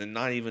teams and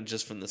not even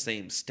just from the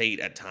same state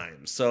at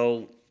times.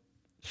 So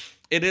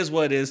it is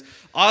what it is.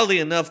 Oddly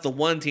enough, the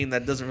one team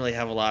that doesn't really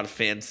have a lot of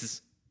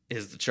fans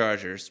is the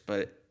Chargers,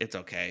 but it's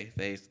okay.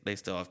 They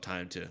still have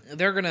time to.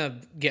 They're gonna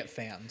get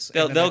fans.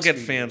 They'll get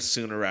fans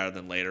sooner rather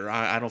than later.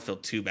 I don't feel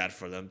too bad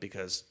for them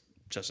because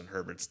Justin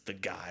Herbert's the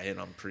guy, and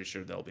I'm pretty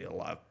sure there'll be a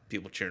lot of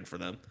people cheering for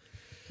them.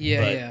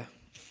 Yeah.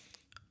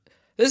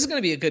 This is going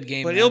to be a good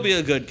game. But it'll be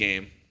a good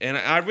game. And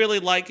I really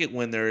like it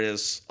when there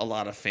is a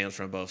lot of fans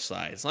from both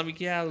sides. I mean,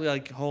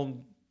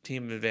 home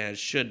team advantage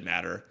should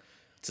matter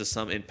to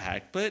some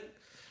impact. But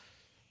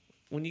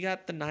when you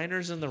got the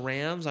Niners and the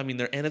Rams, I mean,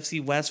 they're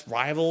NFC West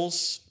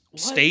rivals,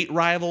 state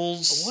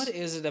rivals. What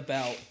is it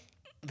about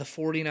the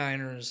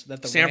 49ers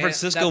that the San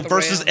Francisco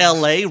versus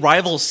LA,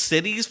 rival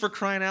cities for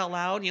crying out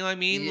loud? You know what I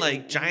mean? Yeah.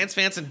 Giants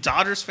fans and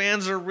Dodgers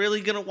fans are really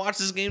going to watch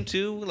this game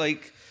too.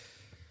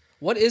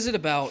 What is it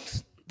about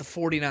the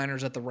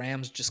 49ers that the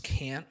Rams just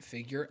can't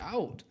figure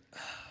out?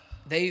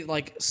 They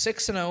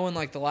 6-0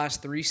 in the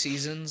last 3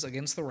 seasons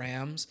against the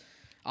Rams.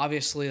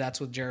 Obviously,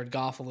 that's with Jared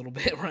Goff a little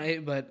bit,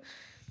 right? But,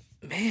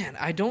 man,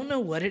 I don't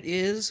know what it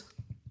is.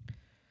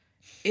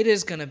 It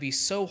is going to be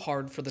so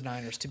hard for the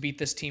Niners to beat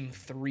this team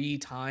 3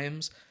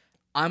 times.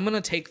 I'm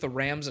going to take the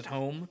Rams at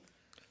home.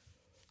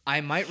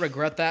 I might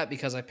regret that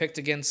because I picked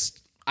against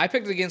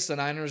the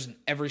Niners in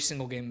every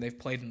single game they've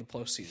played in the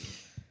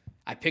postseason.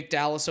 I picked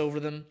Dallas over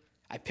them.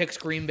 I picked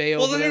Green Bay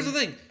over them. Well, then here's the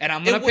thing. And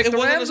I'm going to pick the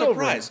Rams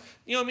over them.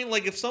 You know what I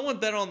mean? If someone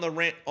bet on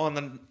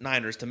the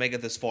Niners to make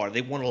it this far,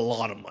 they won a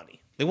lot of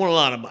money. You know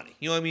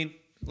what I mean?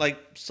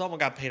 Someone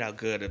got paid out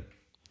good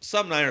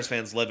some Niners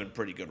fans living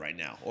pretty good right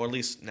now, or at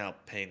least now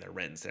paying their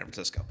rent in San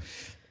Francisco.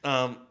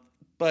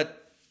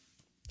 But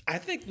I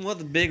think one of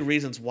the big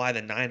reasons why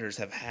the Niners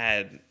have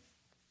had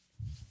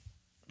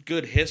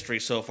good history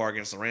so far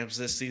against the Rams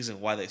this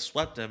season, why they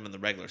swept them in the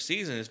regular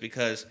season, is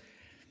because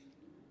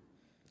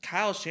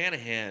Kyle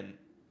Shanahan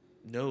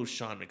knows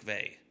Sean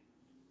McVay.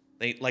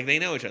 They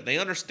know each other. They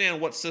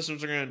understand what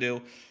systems are going to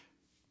do.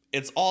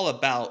 It's all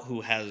about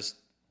who has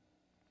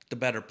the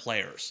better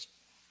players,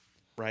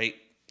 right?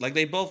 Like,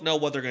 they both know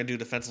what they're going to do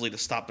defensively to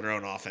stop their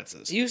own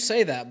offenses. You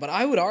say that, but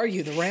I would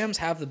argue the Rams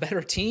have the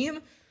better team.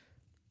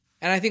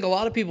 And I think a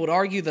lot of people would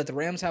argue that the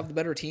Rams have the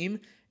better team.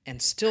 And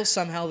still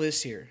somehow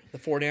this year, the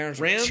 49ers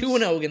are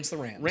 2-0 against the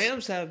Rams.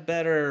 Rams have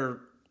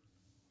better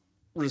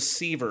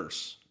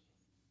receivers,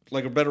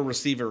 like a better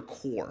receiver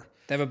core.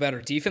 They have a better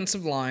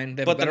defensive line.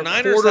 They have but a better the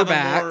Niners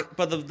quarterback.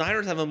 but the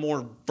Niners have a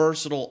more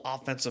versatile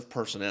offensive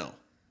personnel.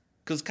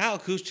 Because Kyle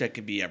Juszczyk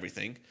can be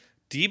everything.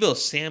 Deebo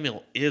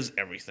Samuel is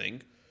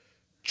everything.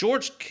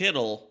 George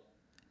Kittle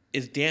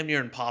is damn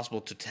near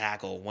impossible to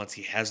tackle once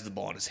he has the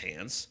ball in his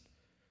hands.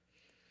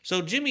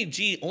 So Jimmy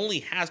G only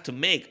has to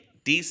make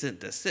decent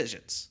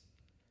decisions.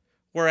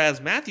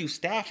 Whereas Matthew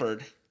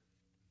Stafford,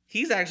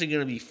 he's actually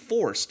going to be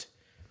forced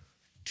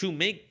to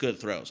make good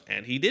throws.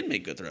 And he did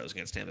make good throws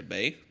against Tampa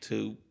Bay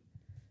to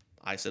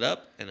ice it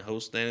up and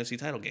host the NFC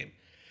title game.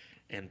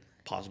 And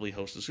possibly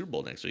host the Super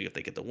Bowl next week if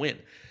they get the win.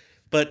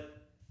 But,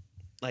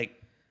 like,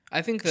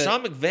 I think that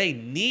Sean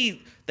McVay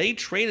they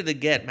traded to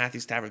get Matthew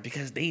Stafford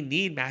because they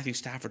need Matthew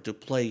Stafford to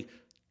play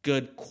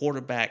good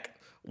quarterback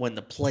when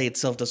the play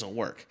itself doesn't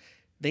work.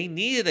 They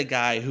needed a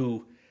guy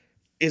who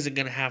isn't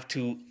going to have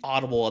to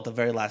audible at the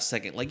very last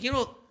second. Like,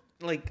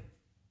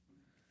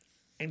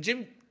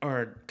 and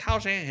Kyle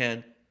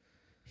Shanahan,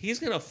 he's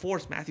going to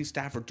force Matthew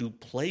Stafford to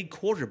play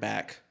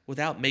quarterback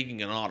without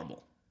making an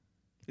audible.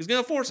 He's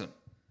going to force him.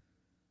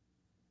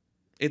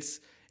 It's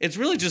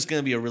really just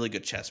going to be a really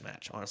good chess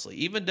match, honestly.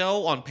 Even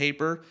though on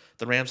paper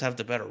the Rams have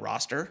the better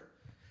roster,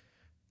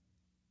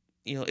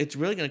 it's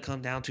really going to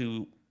come down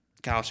to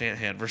Kyle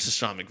Shanahan versus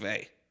Sean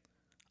McVay.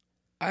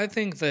 I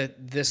think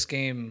that this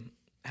game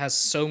has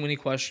so many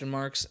question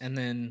marks. And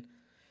then,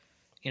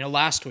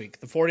 last week,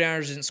 the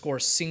 49ers didn't score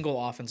a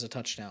single offensive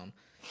touchdown.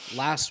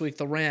 Last week,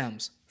 the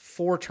Rams,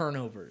 4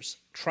 turnovers.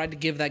 Tried to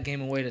give that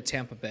game away to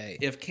Tampa Bay.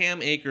 If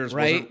Cam Akers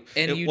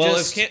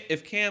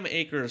if Cam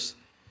Akers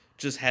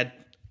just had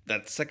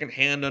that second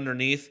hand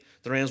underneath,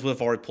 the Rams would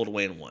have already pulled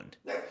away and won.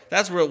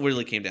 That's where it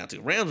really came down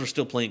to. Rams were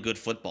still playing good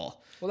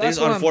football. Well, they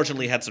just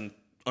unfortunately had some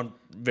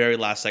very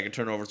last second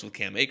turnovers with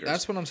Cam Akers.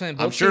 That's what I'm saying.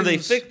 I'm sure and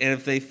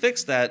if they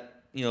fix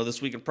that,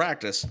 this week in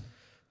practice,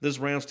 this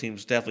Rams team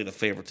is definitely the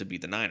favorite to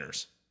beat the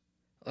Niners.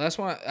 That's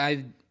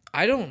why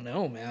I don't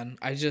know, man.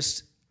 I'm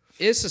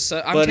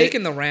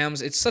taking the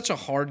Rams. It's such a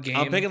hard game.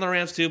 I'm picking the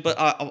Rams too, but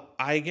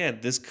again,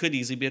 this could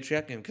easily be a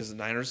check game because the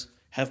Niners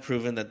have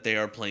proven that they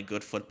are playing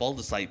good football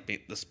despite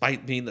being the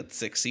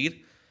 6th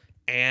seed.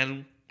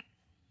 And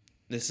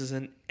this is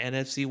an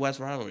NFC West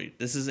rivalry.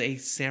 This is a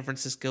San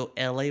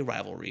Francisco-LA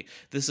rivalry.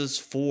 This is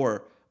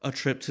for a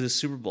trip to the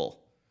Super Bowl.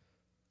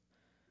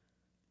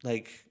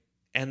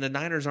 And the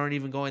Niners aren't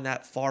even going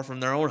that far from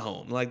their own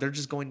home. They're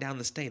just going down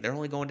the state. They're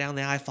only going down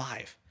the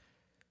I-5.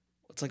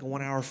 It's like a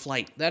 1-hour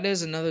flight. That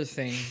is another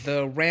thing.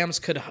 The Rams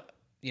could,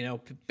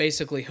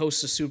 basically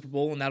host a Super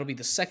Bowl, and that'll be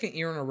the 2nd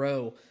year in a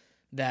row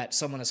that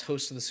someone has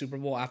hosted the Super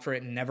Bowl after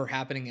it never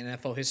happening in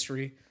NFL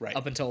history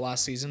up until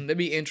last season. That'd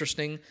be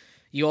interesting.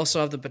 You also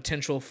have the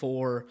potential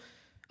for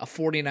a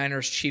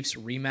 49ers-Chiefs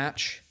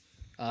rematch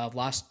of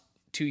last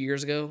 2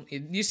 years ago.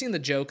 You seen the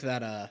joke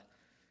that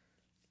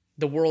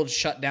the world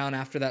shut down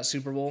after that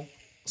Super Bowl?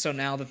 So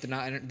now that the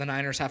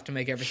Niners have to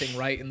make everything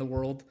right in the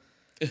world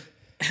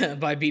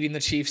by beating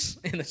the Chiefs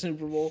in the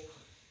Super Bowl.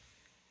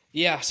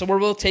 Yeah, so we're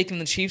both taking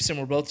the Chiefs and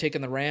we're both taking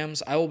the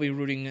Rams. I will be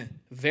rooting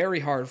very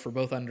hard for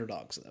both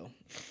underdogs, though.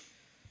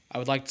 I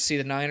would like to see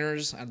the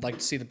Niners. I'd like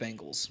to see the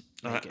Bengals.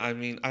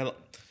 I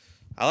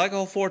like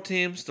all 4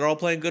 teams. They're all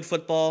playing good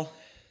football.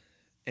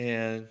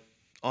 And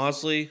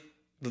honestly,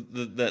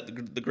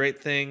 the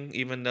great thing,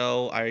 even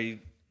though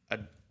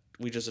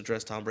we just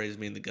addressed Tom Brady as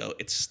being the GOAT,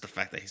 it's just the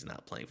fact that he's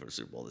not playing for the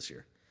Super Bowl this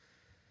year.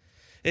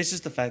 It's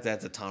just the fact that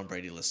it's a Tom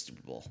Brady-less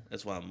Super Bowl.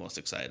 That's what I'm most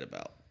excited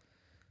about.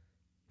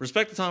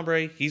 Respect to Tom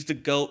Brady. He's the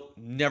GOAT.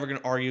 Never going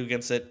to argue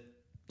against it.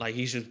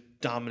 He's just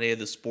dominated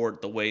the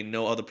sport the way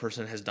no other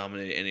person has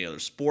dominated any other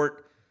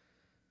sport.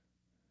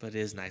 But it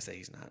is nice that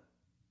he's not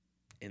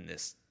in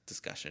this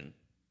discussion.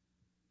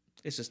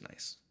 It's just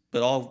nice.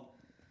 But all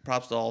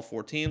props to all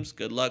 4 teams.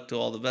 Good luck to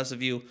all the best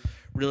of you.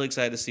 Really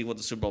excited to see what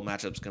the Super Bowl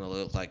matchup is going to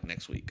look like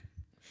next week.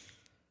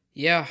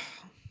 Yeah,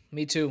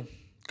 me too.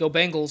 Go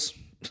Bengals.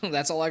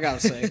 That's all I got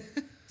to say.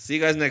 See you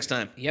guys next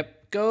time.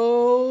 Yep.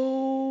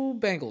 Go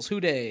Bengals.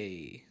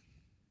 Hooday.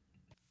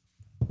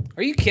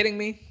 Are you kidding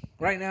me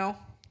right now?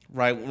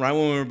 Right when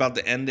we were about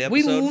to end the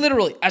episode? We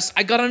literally,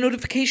 I got a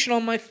notification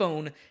on my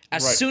phone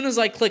as soon as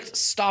I clicked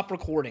stop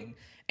recording.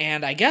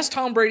 And I guess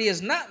Tom Brady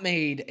has not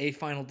made a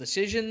final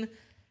decision.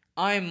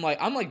 I'm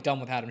done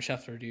with Adam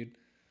Schefter, dude.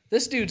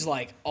 This dude's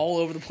like all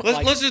over the place.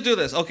 Let's just do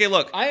this. Okay,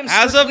 look. I am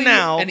as of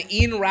now, an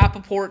Ian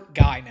Rappaport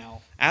guy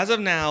now. As of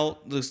now,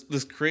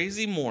 this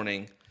crazy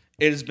morning,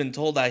 it has been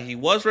told that he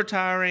was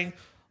retiring.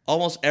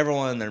 Almost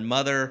everyone and their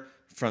mother,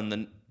 from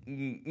the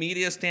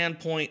media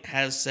standpoint,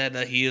 has said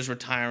that he is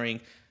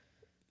retiring.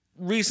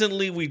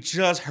 Recently, we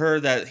just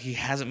heard that he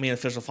hasn't made an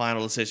official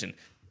final decision.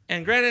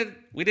 And granted,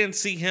 we didn't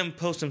see him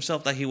post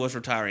himself that he was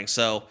retiring.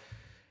 So,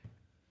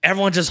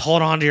 everyone just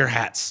hold on to your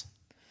hats.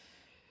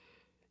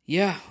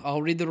 Yeah,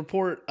 I'll read the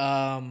report.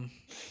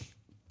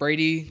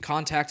 Brady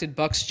contacted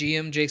Bucks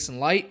GM Jason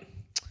Light,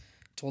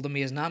 told him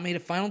he has not made a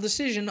final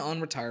decision on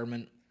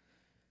retirement,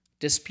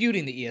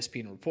 disputing the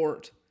ESPN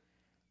report.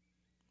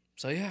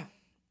 So yeah,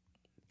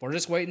 we're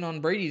just waiting on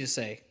Brady to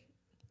say.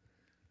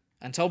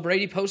 Until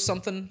Brady posts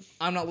something,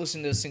 I'm not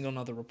listening to a single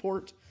another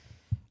report.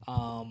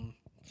 And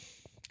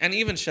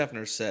even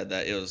Scheffner said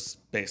that it was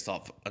based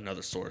off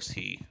another source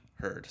he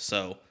heard.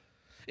 So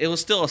it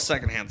was still a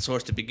secondhand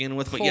source to begin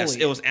with. But yes,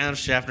 it was Adam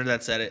Scheffner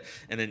that said it.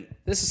 And then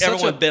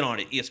everyone bet on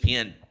it.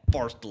 ESPN,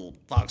 Barstool,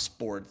 Fox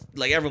Sports.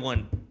 Like,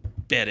 everyone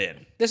bet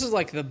in. This is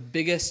like the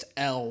biggest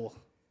L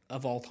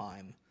of all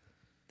time.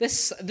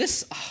 If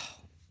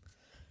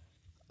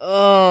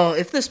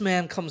this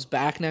man comes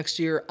back next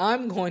year,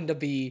 I'm going to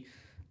be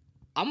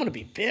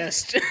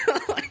pissed.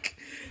 Like,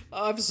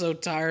 I'm so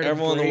tired.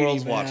 Everyone of Brady, in the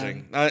world's man.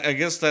 watching. I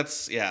guess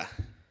that's, yeah.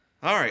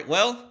 All right.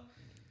 Well,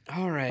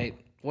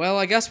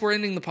 I guess we're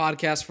ending the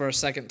podcast for a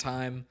second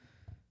time.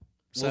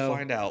 We'll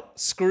find out.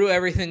 Screw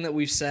everything that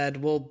we've said.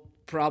 We'll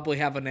probably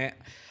have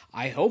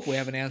I hope we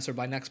have an answer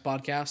by next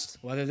podcast,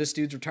 whether this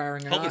dude's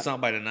retiring or not. Hope it's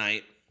not by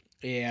tonight.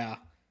 Yeah.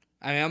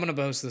 I mean, I'm going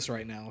to post this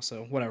right now,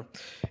 so whatever.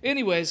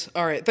 Anyways,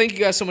 all right. Thank you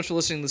guys so much for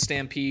listening to The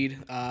Stampede.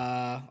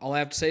 All I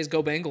have to say is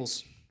go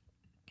Bengals.